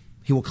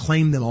 He will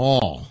claim them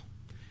all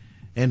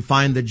and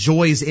find the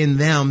joys in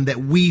them that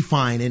we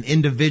find in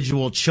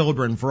individual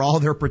children for all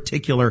their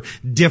particular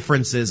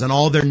differences and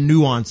all their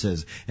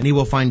nuances. And He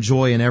will find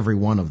joy in every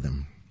one of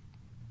them.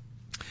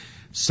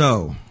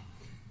 So,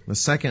 the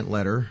second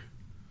letter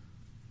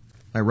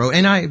I wrote,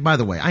 and by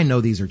the way, I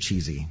know these are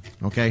cheesy,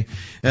 okay?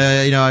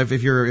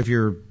 If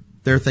you're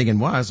there thinking,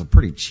 wow, that's a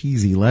pretty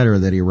cheesy letter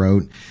that he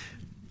wrote.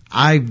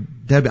 I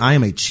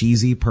am a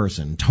cheesy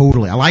person,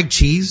 totally. I like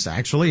cheese,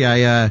 actually.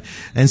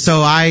 And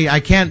so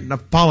I can't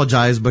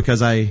apologize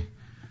because I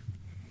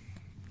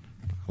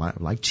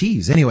like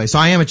cheese. Anyway, so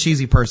I am a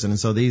cheesy person, and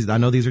so I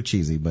know these are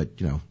cheesy, but,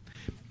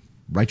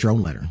 write your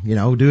own letter.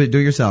 Do it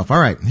yourself. All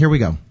right, here we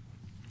go.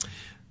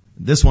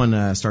 This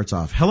one starts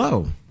off,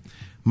 hello,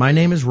 my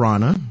name is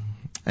Rana,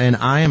 and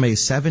I am a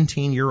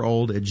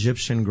 17-year-old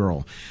Egyptian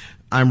girl.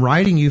 I'm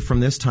writing you from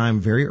this time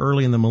very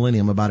early in the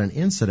millennium about an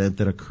incident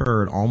that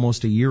occurred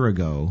almost a year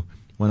ago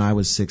when I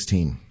was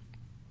 16.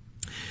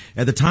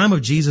 At the time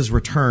of Jesus'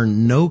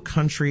 return, no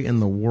country in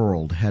the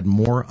world had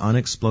more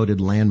unexploded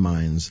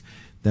landmines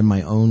than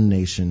my own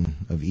nation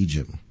of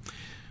Egypt,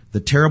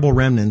 the terrible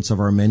remnants of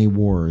our many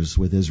wars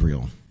with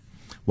Israel.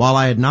 While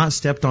I had not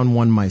stepped on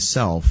one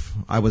myself,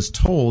 I was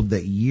told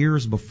that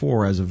years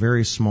before, as a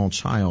very small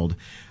child,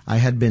 I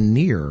had been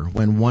near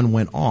when one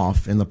went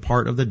off in the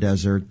part of the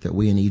desert that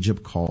we in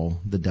Egypt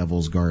call the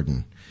Devil's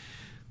Garden.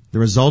 The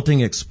resulting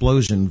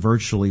explosion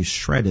virtually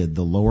shredded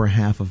the lower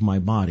half of my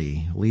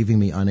body, leaving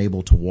me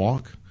unable to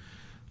walk,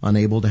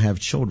 unable to have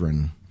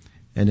children,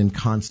 and in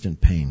constant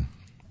pain.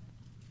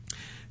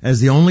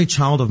 As the only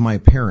child of my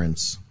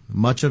parents,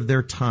 much of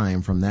their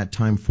time from that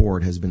time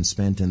forward has been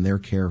spent in their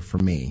care for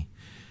me,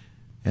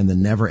 and the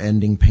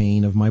never-ending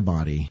pain of my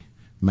body,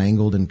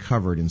 mangled and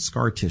covered in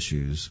scar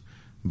tissues,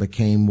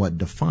 became what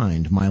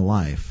defined my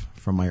life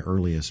from my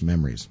earliest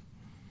memories.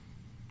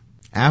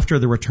 After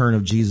the return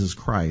of Jesus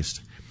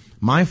Christ,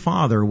 my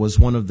father was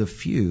one of the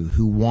few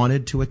who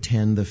wanted to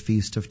attend the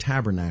Feast of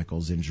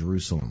Tabernacles in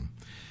Jerusalem,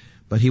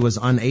 but he was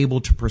unable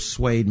to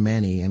persuade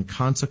many, and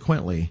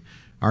consequently,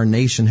 our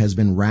nation has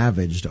been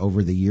ravaged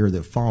over the year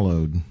that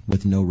followed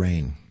with no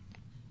rain.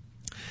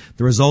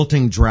 The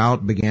resulting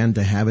drought began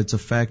to have its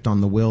effect on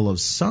the will of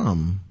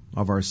some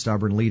of our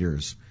stubborn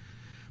leaders.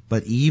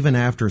 But even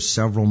after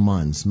several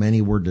months,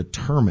 many were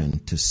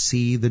determined to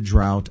see the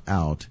drought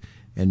out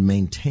and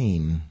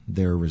maintain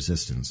their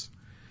resistance.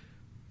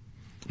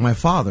 My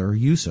father,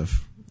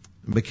 Yusuf,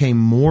 became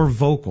more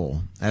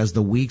vocal as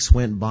the weeks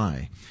went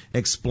by,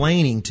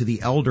 explaining to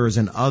the elders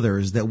and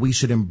others that we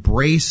should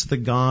embrace the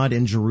God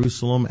in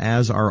Jerusalem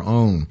as our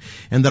own,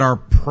 and that our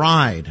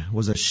pride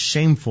was a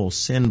shameful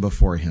sin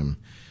before him.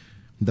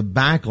 The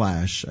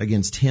backlash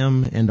against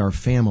him and our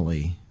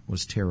family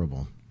was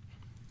terrible.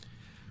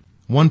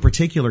 One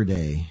particular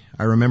day,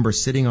 I remember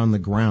sitting on the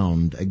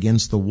ground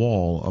against the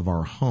wall of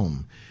our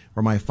home,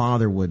 where my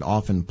father would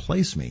often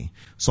place me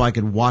so I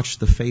could watch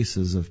the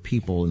faces of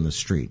people in the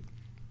street.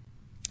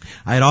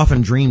 I had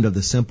often dreamed of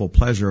the simple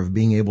pleasure of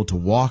being able to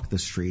walk the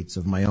streets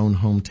of my own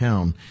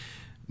hometown,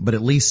 but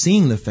at least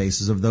seeing the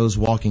faces of those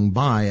walking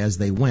by as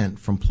they went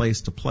from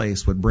place to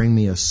place would bring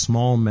me a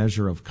small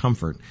measure of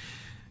comfort,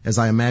 as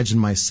I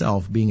imagined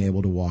myself being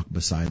able to walk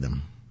beside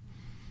them.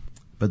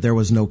 But there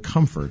was no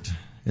comfort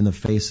in the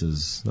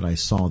faces that I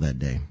saw that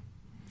day.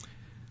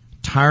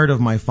 Tired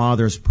of my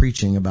father's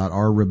preaching about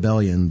our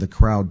rebellion, the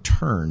crowd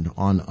turned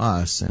on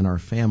us and our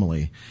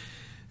family,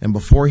 and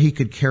before he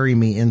could carry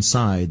me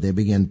inside, they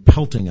began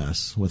pelting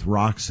us with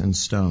rocks and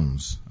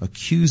stones,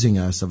 accusing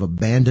us of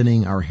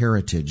abandoning our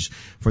heritage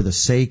for the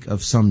sake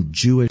of some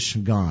Jewish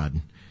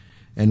god,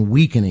 and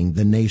weakening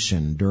the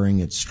nation during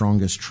its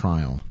strongest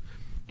trial.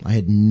 I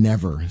had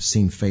never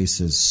seen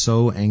faces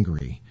so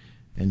angry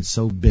and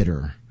so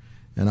bitter,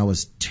 and I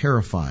was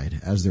terrified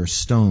as their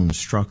stones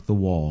struck the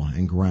wall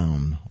and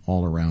ground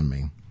all around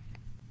me.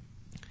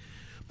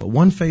 But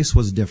one face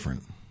was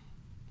different.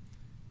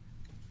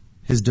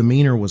 His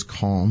demeanor was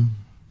calm,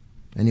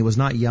 and he was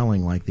not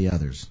yelling like the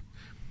others.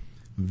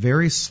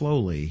 Very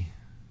slowly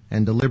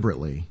and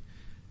deliberately,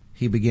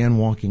 he began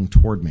walking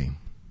toward me.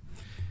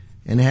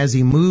 And as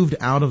he moved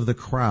out of the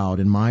crowd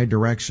in my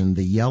direction,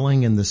 the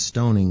yelling and the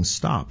stoning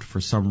stopped for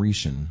some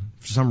reason,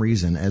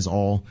 as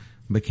all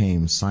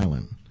became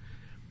silent.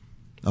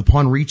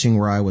 Upon reaching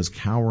where I was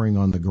cowering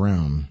on the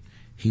ground,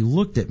 he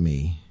looked at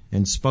me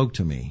and spoke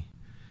to me,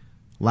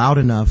 loud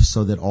enough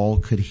so that all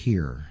could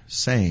hear,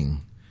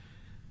 saying,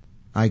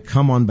 "I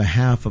come on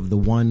behalf of the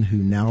one who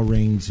now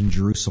reigns in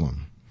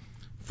Jerusalem,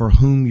 for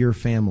whom your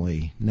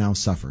family now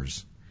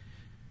suffers.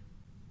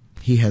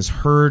 He has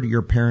heard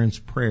your parents'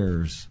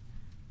 prayers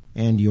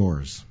and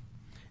yours,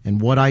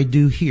 and what I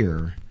do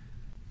here,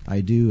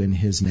 I do in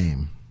his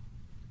name."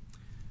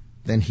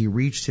 Then he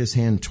reached his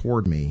hand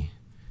toward me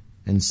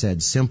and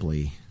said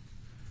simply,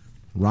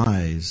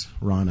 "Rise,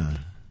 Rana,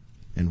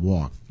 and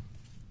walk."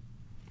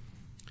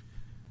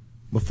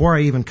 Before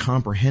I even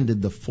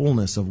comprehended the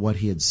fullness of what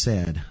he had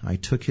said, I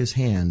took his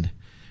hand,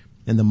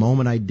 and the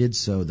moment I did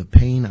so, the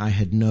pain I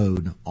had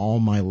known all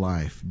my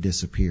life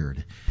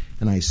disappeared,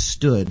 and I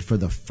stood for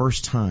the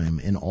first time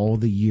in all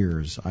the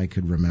years I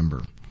could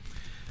remember.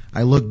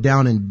 I looked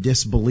down in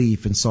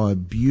disbelief and saw a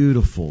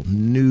beautiful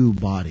new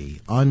body,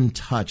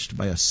 untouched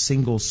by a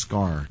single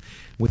scar,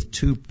 with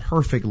two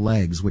perfect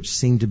legs which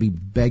seemed to be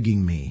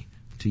begging me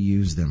to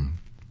use them.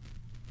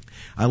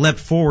 I leapt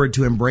forward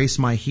to embrace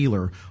my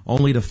healer,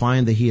 only to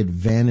find that he had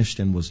vanished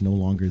and was no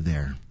longer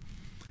there.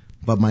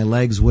 But my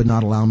legs would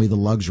not allow me the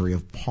luxury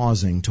of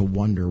pausing to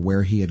wonder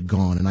where he had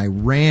gone, and I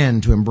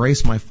ran to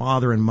embrace my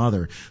father and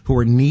mother, who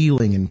were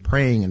kneeling and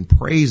praying and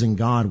praising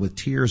God with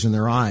tears in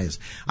their eyes.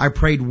 I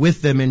prayed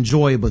with them in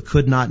joy, but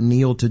could not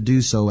kneel to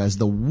do so, as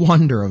the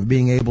wonder of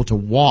being able to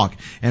walk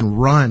and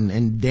run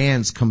and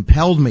dance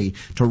compelled me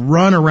to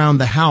run around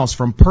the house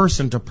from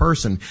person to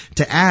person,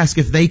 to ask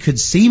if they could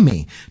see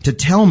me, to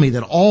tell me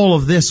that all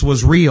of this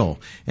was real.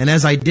 And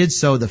as I did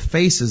so, the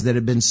faces that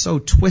had been so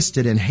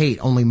twisted in hate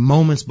only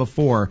moments before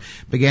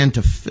began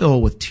to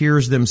fill with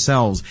tears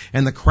themselves,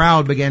 and the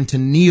crowd began to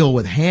kneel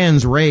with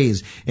hands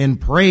raised in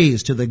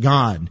praise to the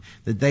God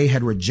that they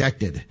had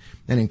rejected,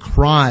 and in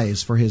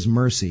cries for his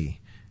mercy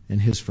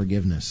and his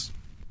forgiveness.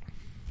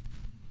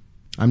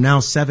 I'm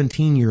now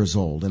 17 years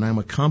old, and I'm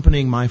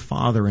accompanying my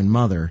father and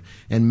mother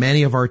and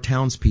many of our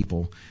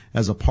townspeople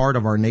as a part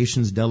of our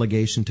nation's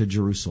delegation to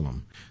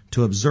Jerusalem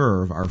to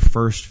observe our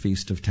first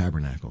Feast of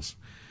Tabernacles.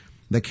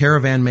 The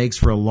caravan makes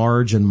for a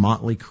large and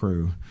motley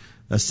crew,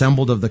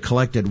 assembled of the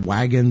collected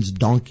wagons,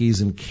 donkeys,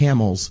 and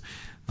camels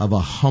of a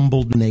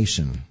humbled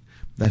nation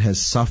that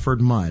has suffered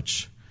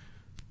much,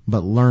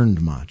 but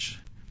learned much,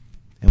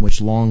 and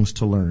which longs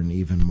to learn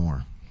even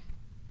more.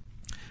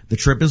 The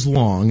trip is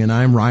long, and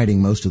I am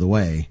riding most of the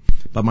way,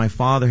 but my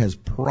father has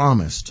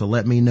promised to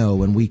let me know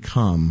when we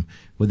come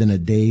within a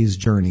day's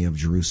journey of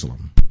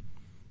Jerusalem.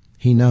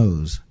 He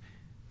knows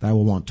that I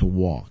will want to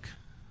walk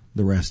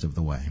the rest of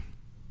the way.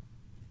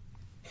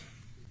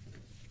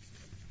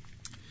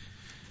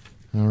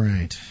 All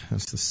right,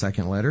 that's the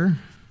second letter.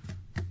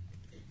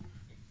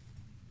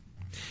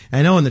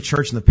 I know in the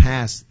church in the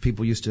past,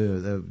 people used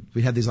to,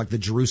 we had these like the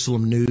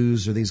Jerusalem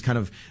News or these kind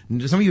of,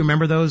 some of you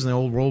remember those in the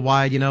old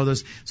Worldwide,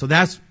 those? So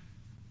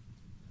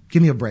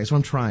give me a break. That's what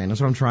I'm trying.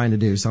 That's what I'm trying to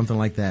do. Something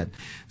like that.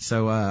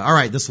 So, all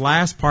right, this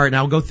last part, and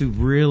I'll go through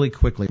really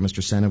quickly,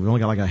 Mr. Senna. We've only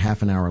got like a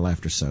half an hour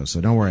left or so. So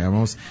don't worry.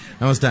 I'm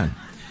almost done.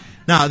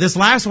 Now, this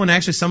last one,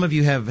 actually, some of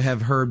you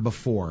have heard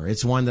before.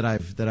 It's one that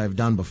I've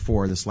done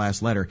before, this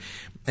last letter.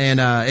 And,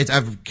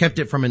 I've kept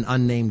it from an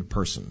unnamed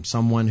person.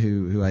 Someone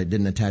who I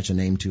didn't attach a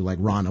name to, like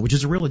Rana, which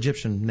is a real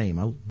Egyptian name.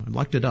 I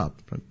looked it up.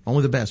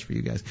 Only the best for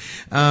you guys.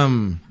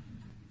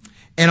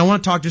 And I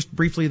want to talk just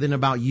briefly then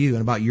about you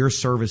and about your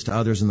service to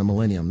others in the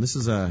millennium. This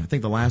is, I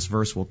think, the last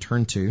verse we'll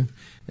turn to.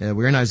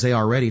 We're in Isaiah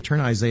already. Turn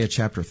to Isaiah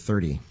chapter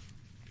 30.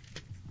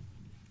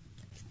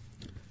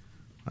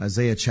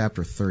 Isaiah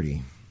chapter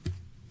 30.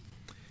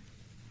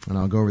 And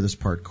I'll go over this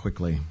part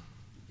quickly.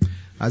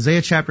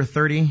 Isaiah chapter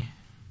 30.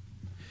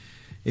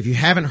 If you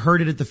haven't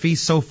heard it at the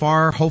feast so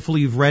far,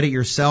 hopefully you've read it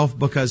yourself,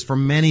 because for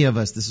many of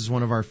us, this is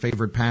one of our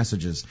favorite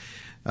passages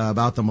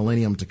about the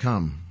millennium to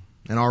come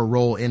and our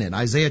role in it.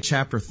 Isaiah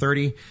chapter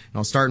 30, and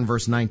I'll start in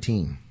verse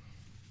 19.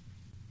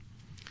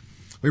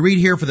 We read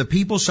here, "For the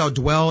people shall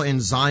dwell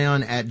in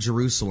Zion at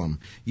Jerusalem.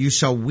 You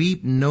shall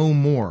weep no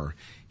more.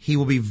 He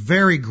will be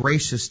very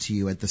gracious to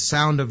you at the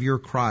sound of your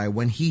cry.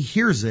 When he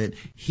hears it,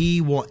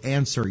 he will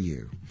answer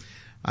you."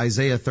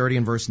 Isaiah 30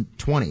 and verse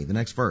 20, the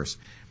next verse.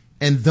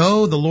 "And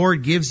though the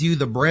Lord gives you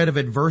the bread of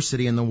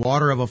adversity and the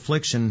water of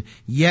affliction,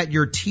 yet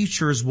your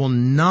teachers will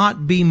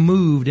not be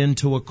moved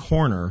into a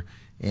corner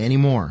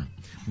anymore.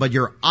 But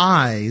your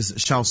eyes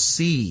shall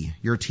see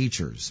your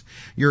teachers.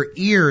 Your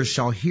ears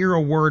shall hear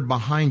a word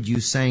behind you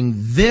saying,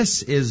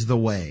 'This is the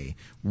way,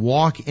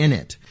 walk in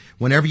it,'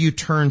 whenever you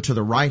turn to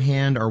the right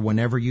hand or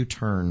whenever you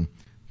turn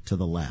to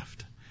the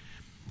left."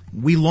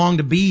 We long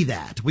to be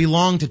that. We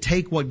long to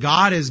take what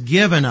God has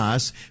given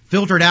us,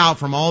 filtered out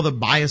from all the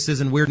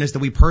biases and weirdness that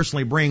we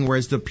personally bring,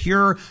 whereas the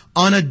pure,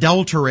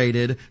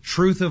 unadulterated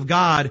truth of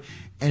God,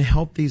 and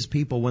help these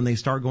people when they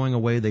start going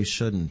away they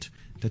shouldn't,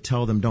 to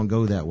tell them don't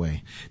go that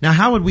way. Now,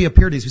 how would we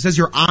appear to these? He says,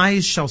 your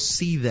eyes shall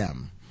see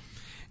them.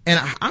 And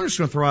I'm just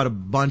going to throw out a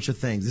bunch of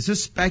things. This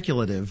is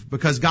speculative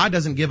because God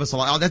doesn't give us a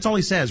lot. That's all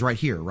he says right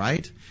here,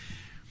 right?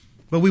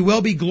 But we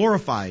will be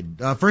glorified.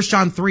 1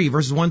 John 3,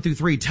 verses 1 through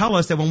 3 tell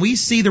us that when we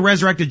see the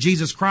resurrected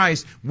Jesus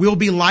Christ, we'll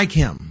be like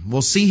him.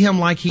 We'll see him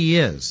like he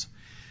is.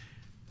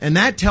 And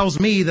that tells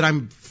me that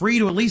I'm free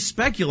to at least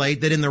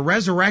speculate that in the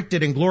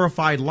resurrected and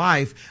glorified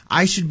life,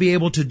 I should be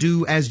able to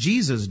do as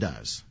Jesus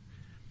does.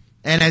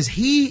 And as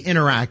he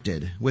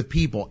interacted with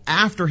people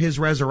after his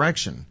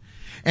resurrection.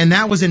 And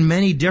that was in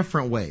many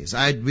different ways.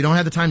 We don't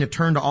have the time to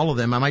turn to all of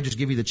them. I might just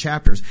give you the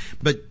chapters.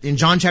 But in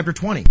John chapter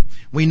 20,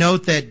 we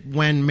note that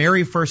when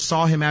Mary first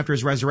saw him after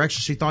his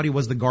resurrection, she thought he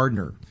was the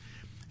gardener.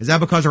 Is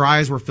that because her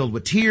eyes were filled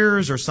with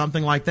tears or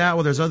something like that?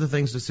 Well, there's other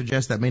things to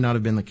suggest that may not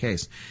have been the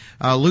case.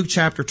 Luke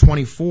chapter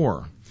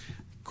 24,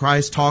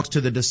 Christ talks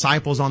to the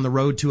disciples on the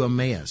road to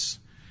Emmaus.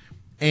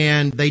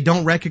 And they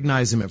don't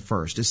recognize him at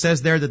first. It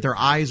says there that their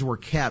eyes were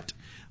kept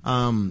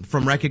from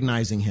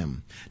recognizing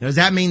him. Now, does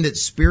that mean that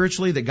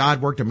spiritually that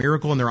God worked a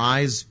miracle and their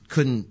eyes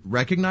couldn't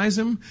recognize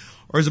him?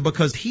 Or is it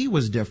because he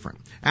was different?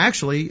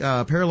 Actually,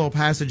 a parallel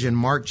passage in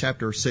Mark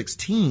chapter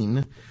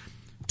 16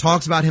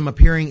 talks about him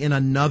appearing in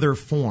another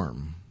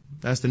form.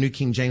 That's the New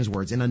King James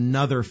words, in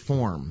another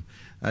form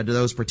to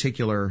those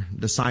particular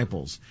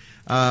disciples.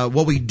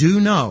 What we do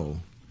know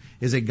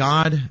is that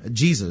God,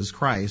 Jesus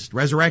Christ,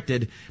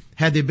 resurrected,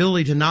 had the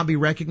ability to not be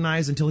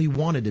recognized until he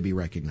wanted to be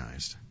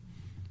recognized.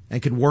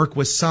 And could work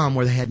with some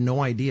where they had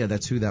no idea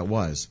that's who that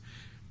was.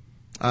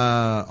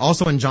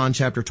 Also in John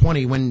chapter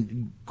 20,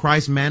 when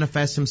Christ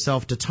manifests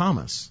himself to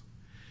Thomas,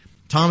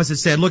 Thomas had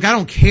said, look, I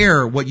don't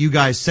care what you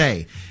guys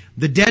say.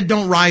 The dead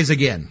don't rise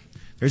again.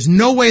 There's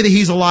no way that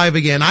he's alive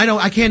again.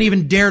 I can't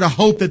even dare to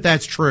hope that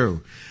that's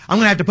true. I'm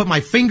going to have to put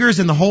my fingers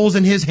in the holes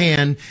in his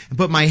hand and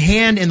put my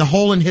hand in the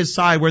hole in his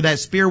side where that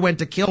spear went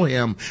to kill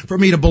him for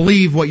me to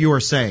believe what you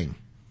are saying.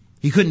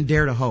 He couldn't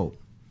dare to hope.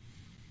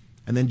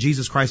 And then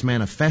Jesus Christ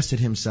manifested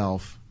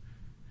himself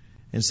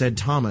and said,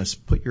 Thomas,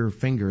 put your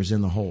fingers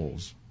in the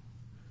holes.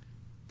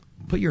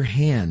 Put your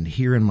hand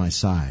here in my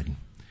side.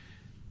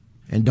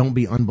 And don't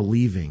be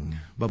unbelieving,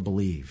 but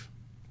believe.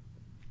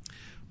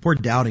 Poor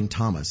doubting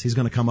Thomas. He's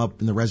going to come up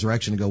in the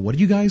resurrection and go, what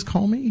did you guys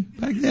call me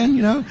back then,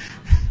 you know?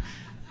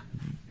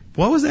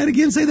 What was that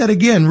again? Say that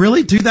again.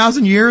 Really?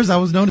 2,000 years I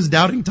was known as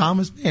doubting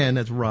Thomas? Man,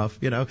 that's rough,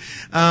 you know.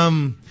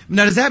 Now,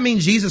 does that mean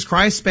Jesus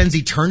Christ spends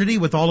eternity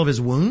with all of his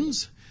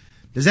wounds?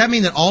 Does that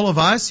mean that all of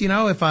us, you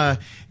know, if I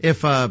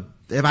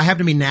happen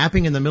to be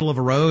napping in the middle of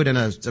a road and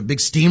a big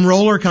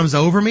steamroller comes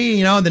over me,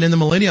 you know, and then in the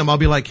millennium I'll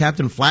be like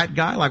Captain Flat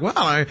Guy, like,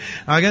 well,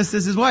 I guess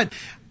this is what.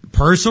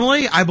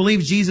 Personally, I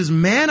believe Jesus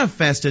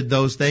manifested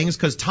those things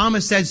because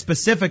Thomas said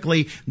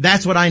specifically,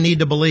 that's what I need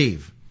to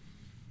believe.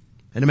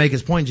 And to make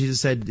his point, Jesus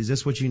said, is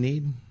this what you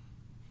need?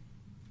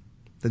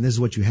 Then this is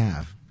what you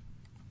have.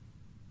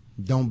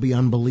 Don't be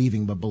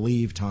unbelieving, but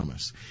believe,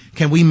 Thomas.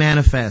 Can we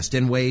manifest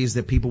in ways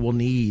that people will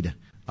need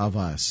of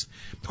us?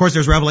 Of course,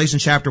 there's Revelation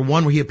chapter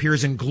 1 where he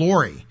appears in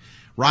glory,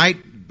 right?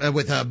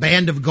 With a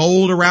band of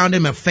gold around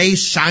him, a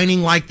face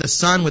shining like the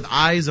sun with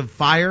eyes of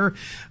fire.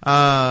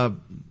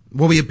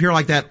 Will we appear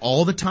like that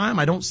all the time?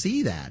 I don't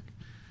see that.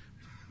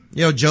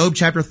 You know, Job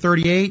chapter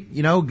 38,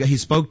 you know, he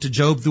spoke to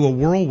Job through a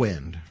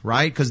whirlwind,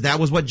 right? Because that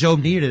was what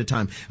Job needed at the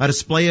time, a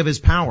display of his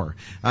power.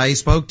 He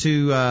spoke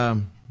to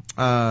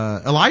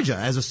Elijah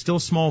as a still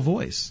small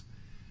voice,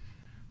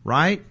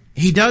 right?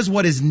 He does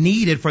what is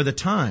needed for the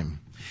time.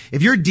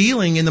 If you're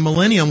dealing in the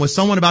millennium with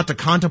someone about to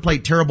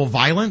contemplate terrible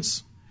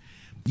violence,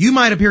 you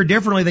might appear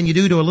differently than you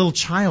do to a little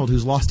child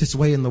who's lost its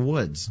way in the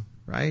woods,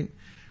 right?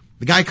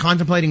 The guy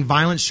contemplating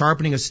violence,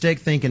 sharpening a stick,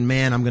 thinking,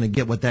 man, I'm going to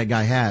get what that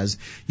guy has.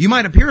 You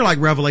might appear like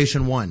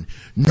Revelation 1.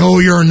 No,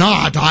 you're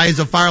not. Eyes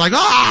of fire like,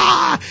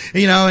 ah!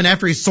 You know, and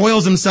after he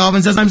soils himself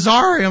and says, I'm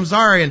sorry.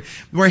 And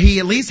where he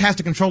at least has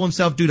to control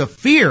himself due to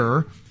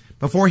fear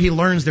before he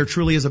learns there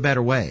truly is a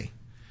better way.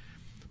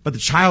 But the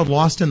child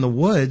lost in the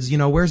woods, you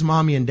know, where's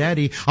mommy and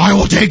daddy? I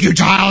will take you,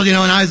 child, you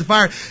know, and eyes of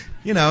fire.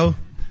 You know,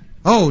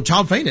 oh,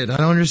 child fainted. I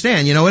don't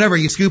understand. You know, whatever.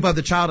 You scoop up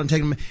the child and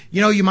take him.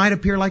 You know, you might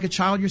appear like a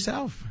child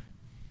yourself.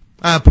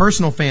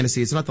 Personal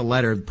fantasy. It's not the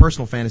letter.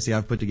 Personal fantasy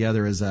I've put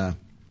together is, I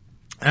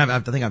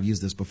think I've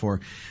used this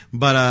before,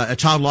 but, a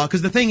child law.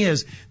 Cause the thing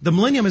is, the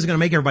millennium isn't going to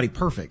make everybody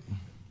perfect.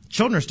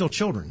 Children are still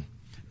children.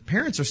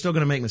 Parents are still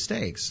going to make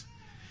mistakes.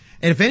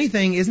 And if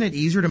anything, isn't it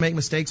easier to make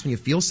mistakes when you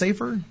feel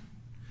safer?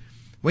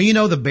 When you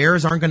know the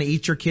bears aren't going to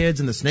eat your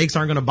kids and the snakes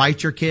aren't going to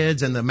bite your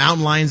kids and the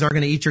mountain lions aren't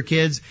going to eat your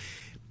kids,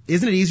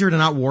 isn't it easier to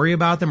not worry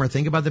about them or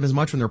think about them as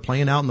much when they're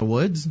playing out in the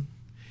woods?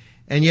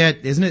 And yet,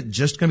 isn't it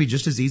just going to be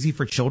just as easy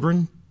for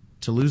children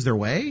to lose their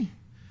way?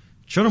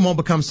 Children won't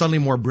become suddenly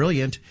more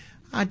brilliant.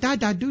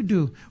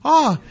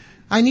 Oh,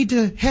 I need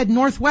to head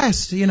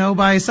northwest, you know,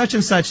 by such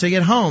and such to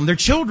get home. They're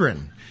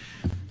children.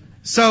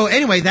 So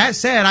anyway, that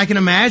said, I can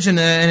imagine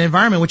an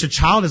environment in which a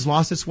child has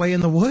lost its way in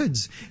the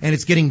woods and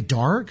it's getting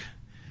dark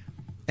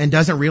and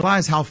doesn't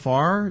realize how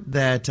far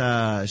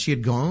that she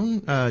had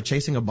gone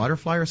chasing a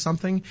butterfly or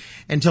something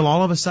until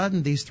all of a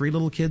sudden these three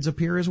little kids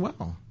appear as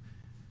well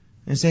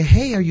and say,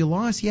 hey, are you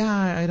lost? Yeah,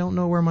 I don't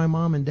know where my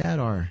mom and dad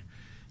are.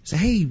 Say,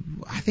 hey,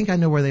 I think I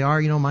know where they are.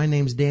 You know, my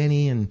name's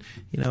Danny and,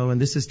 you know, and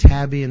this is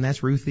Tabby and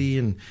that's Ruthie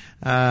and,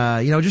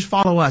 you know, just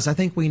follow us. I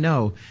think we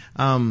know.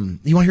 You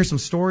want to hear some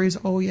stories?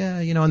 Oh yeah,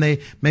 you know, and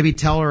they maybe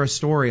tell her a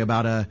story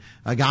about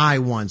a guy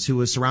once who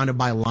was surrounded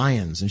by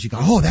lions and she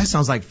goes, oh, that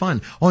sounds like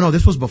fun. Oh no,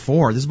 this was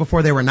before. This is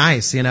before they were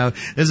nice, you know.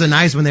 This is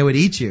nice when they would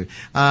eat you.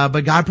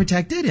 But God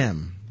protected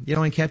him, you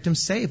know, and kept him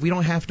safe. We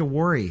don't have to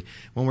worry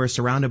when we're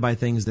surrounded by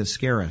things that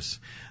scare us.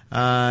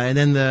 And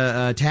then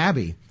the,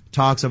 Tabby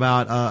talks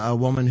about a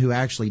woman who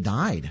actually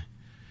died,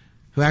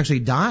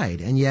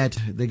 and yet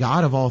the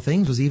God of all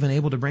things was even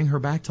able to bring her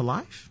back to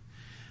life.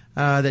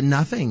 That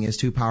nothing is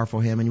too powerful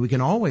for him, and we can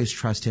always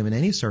trust him in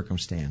any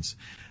circumstance.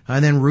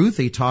 And then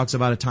Ruthie talks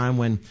about a time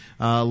when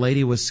a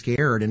lady was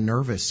scared and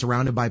nervous,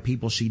 surrounded by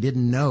people she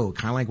didn't know,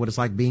 kind of like what it's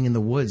like being in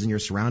the woods and you're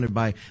surrounded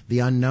by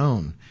the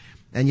unknown.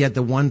 And yet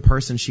the one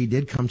person she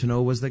did come to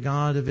know was the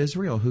God of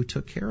Israel who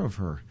took care of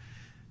her.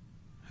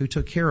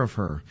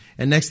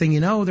 And next thing you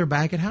know, they're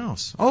back at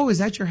house. Oh, is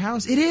that your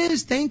house? It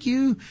is. Thank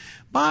you.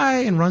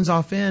 Bye. And runs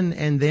off in.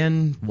 And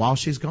then while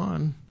she's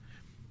gone,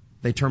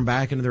 they turn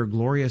back into their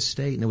glorious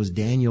state. And it was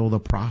Daniel the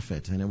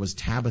prophet. And it was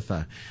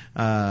Tabitha,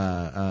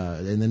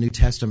 in the New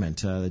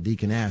Testament, the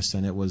deaconess.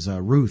 And it was,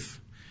 Ruth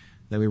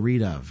that we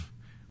read of.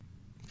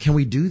 Can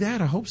we do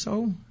that? I hope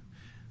so.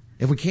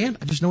 If we can't,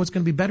 I just know it's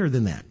going to be better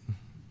than that.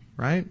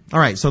 Right? All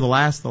right. So the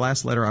last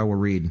letter I will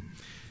read,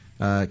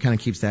 kind of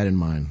keeps that in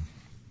mind.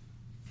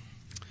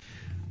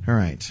 All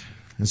right.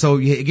 And so,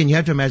 again, you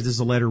have to imagine this is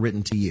a letter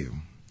written to you.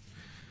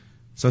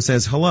 So it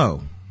says,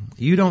 hello,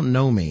 you don't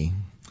know me.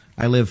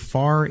 I live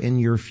far in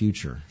your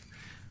future,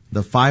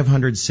 the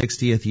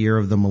 560th year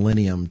of the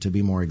millennium, to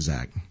be more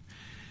exact.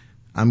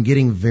 I'm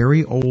getting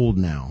very old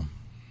now.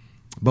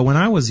 But when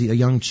I was a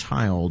young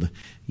child,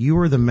 you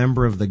were the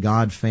member of the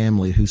God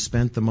family who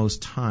spent the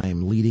most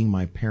time leading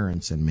my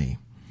parents and me.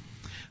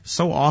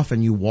 So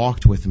often you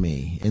walked with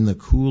me in the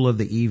cool of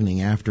the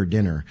evening after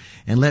dinner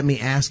and let me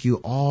ask you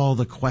all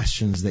the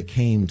questions that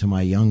came to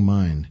my young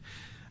mind.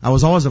 I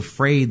was always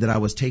afraid that I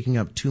was taking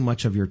up too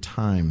much of your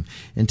time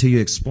until you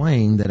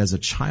explained that as a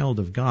child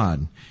of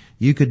God,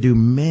 you could do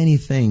many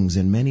things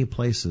in many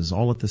places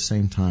all at the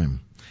same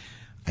time.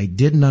 I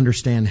didn't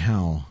understand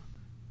how,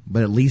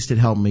 but at least it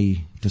helped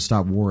me to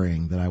stop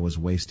worrying that I was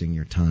wasting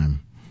your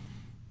time.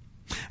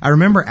 I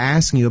remember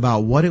asking you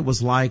about what it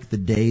was like the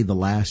day the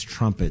last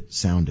trumpet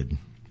sounded.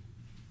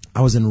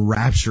 I was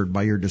enraptured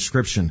by your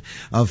description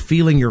of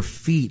feeling your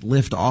feet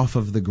lift off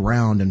of the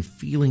ground and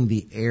feeling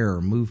the air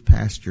move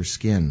past your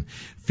skin,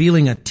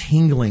 feeling a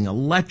tingling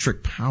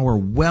electric power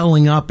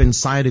welling up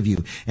inside of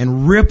you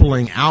and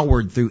rippling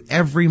outward through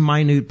every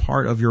minute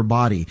part of your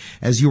body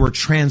as you were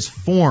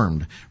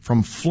transformed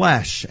from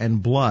flesh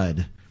and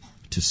blood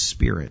to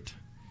spirit,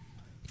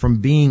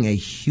 from being a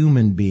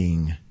human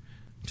being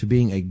to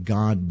being a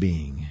God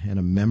being and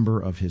a member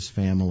of His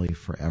family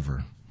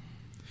forever.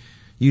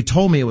 You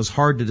told me it was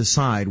hard to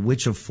decide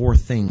which of four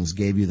things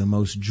gave you the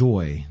most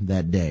joy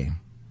that day.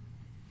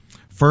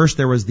 First,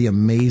 there was the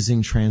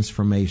amazing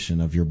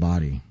transformation of your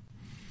body.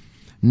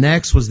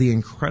 Next was the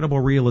incredible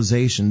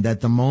realization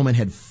that the moment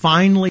had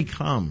finally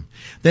come,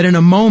 that in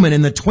a moment,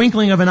 in the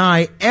twinkling of an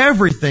eye,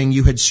 everything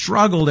you had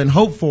struggled and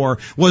hoped for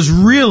was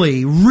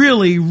really,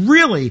 really,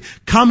 really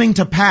coming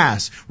to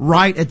pass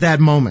right at that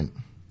moment.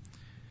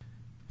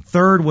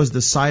 Third was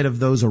the sight of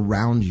those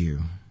around you,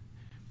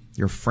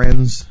 your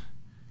friends,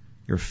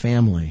 your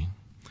family,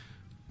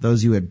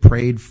 those you had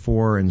prayed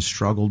for and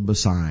struggled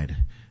beside,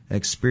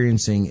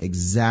 experiencing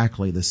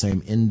exactly the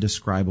same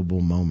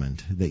indescribable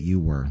moment that you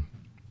were.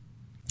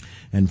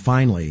 And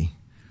finally,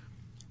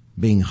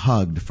 being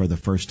hugged for the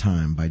first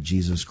time by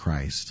Jesus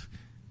Christ,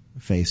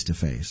 face to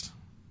face.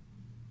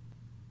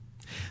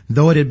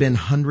 Though it had been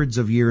hundreds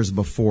of years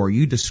before,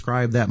 you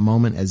described that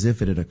moment as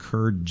if it had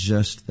occurred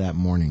just that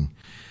morning.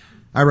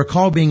 I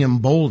recall being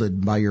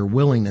emboldened by your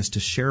willingness to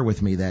share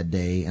with me that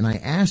day, and I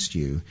asked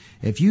you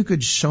if you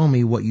could show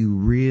me what you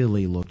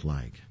really looked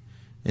like,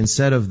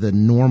 instead of the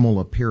normal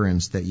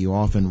appearance that you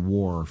often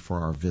wore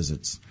for our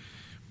visits.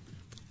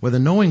 With a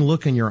knowing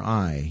look in your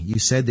eye, you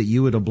said that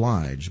you would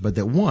oblige, but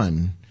that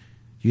one,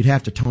 you'd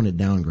have to tone it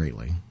down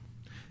greatly,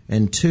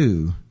 and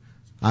two,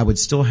 I would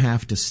still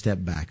have to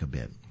step back a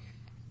bit.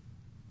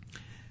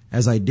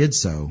 As I did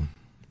so,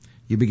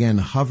 you began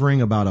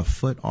hovering about a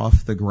foot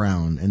off the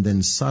ground, and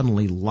then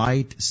suddenly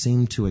light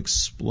seemed to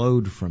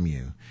explode from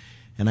you,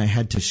 and I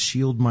had to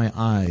shield my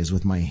eyes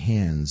with my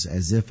hands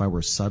as if I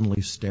were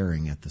suddenly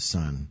staring at the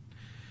sun.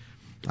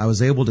 I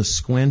was able to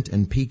squint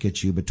and peek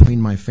at you between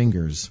my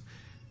fingers,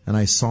 and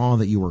I saw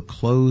that you were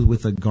clothed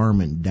with a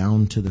garment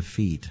down to the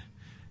feet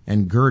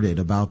and girded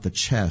about the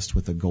chest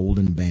with a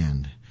golden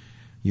band.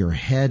 Your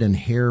head and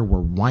hair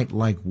were white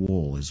like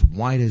wool, as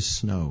white as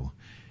snow,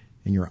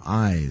 and your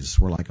eyes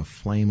were like a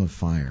flame of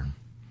fire.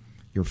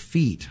 Your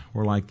feet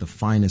were like the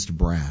finest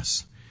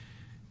brass.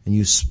 And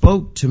you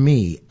spoke to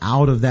me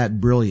out of that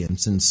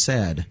brilliance and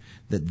said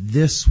that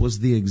this was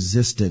the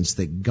existence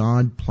that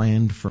God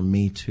planned for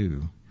me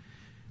too.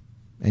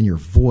 And your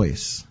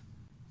voice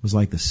was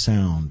like the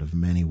sound of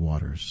many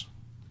waters.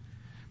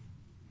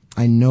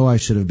 I know I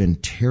should have been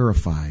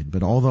terrified,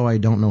 but although I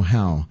don't know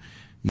how,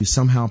 you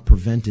somehow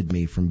prevented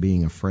me from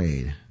being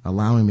afraid,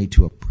 allowing me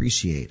to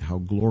appreciate how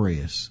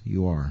glorious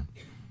you are.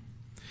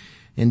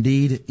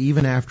 Indeed,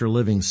 even after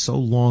living so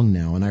long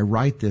now, and I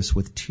write this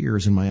with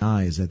tears in my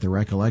eyes at the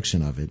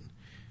recollection of it,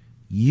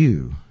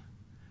 you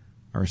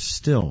are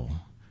still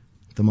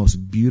the most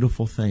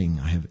beautiful thing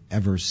I have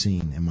ever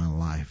seen in my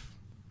life.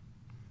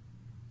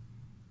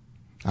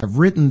 I've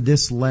written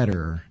this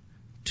letter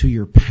to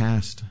your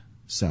past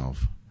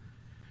self,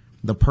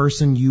 the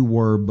person you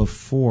were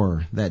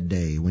before that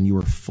day when you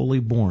were fully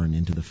born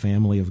into the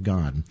family of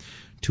God,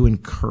 to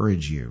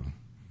encourage you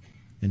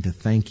and to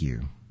thank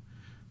you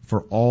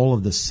for all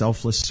of the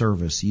selfless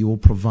service you will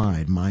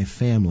provide my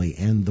family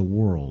and the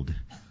world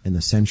in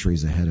the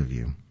centuries ahead of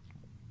you.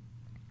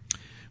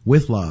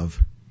 With love,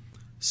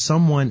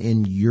 someone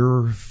in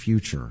your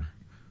future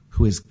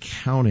who is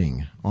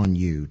counting on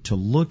you to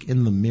look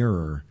in the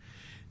mirror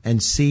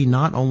and see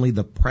not only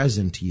the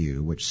present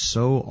you, which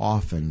so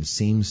often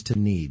seems to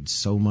need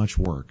so much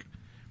work,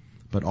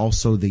 but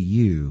also the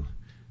you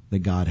that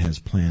God has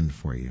planned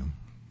for you.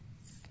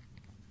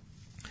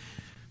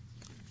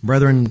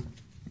 Brethren,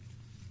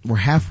 we're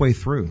halfway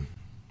through,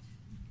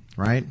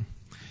 right?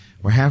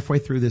 We're halfway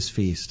through this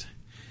feast,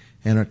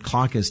 and our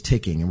clock is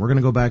ticking, and we're going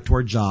to go back to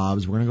our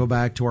jobs, we're going to go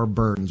back to our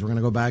burdens, we're going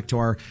to go back to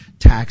our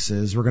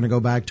taxes, we're going to go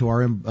back to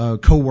our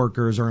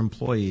co-workers, our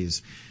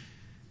employees.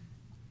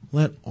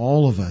 Let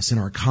all of us in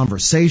our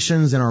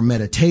conversations, in our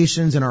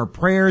meditations, in our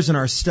prayers, in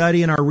our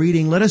study, in our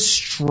reading, let us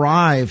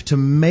strive to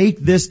make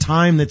this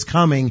time that's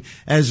coming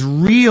as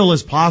real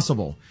as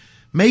possible.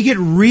 Make it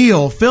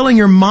real, filling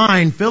your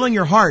mind, filling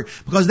your heart,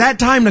 because that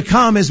time to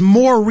come is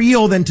more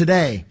real than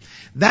today.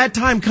 That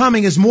time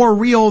coming is more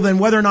real than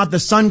whether or not the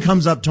sun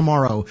comes up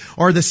tomorrow,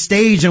 or the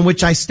stage in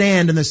which I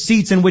stand and the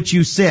seats in which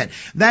you sit.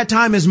 That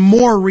time is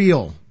more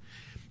real.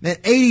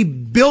 That 80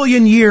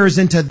 billion years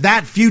into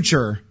that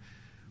future,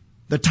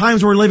 the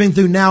times we're living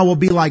through now will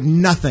be like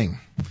nothing.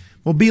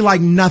 Will be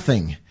like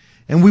nothing.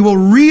 And we will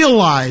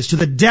realize to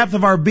the depth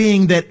of our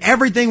being that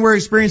everything we're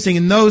experiencing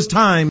in those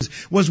times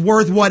was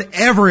worth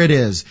whatever it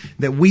is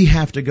that we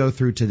have to go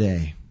through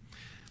today.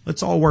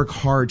 Let's all work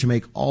hard to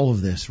make all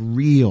of this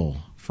real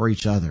for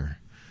each other,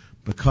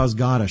 because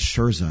God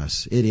assures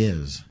us it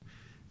is,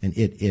 and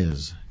it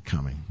is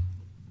coming.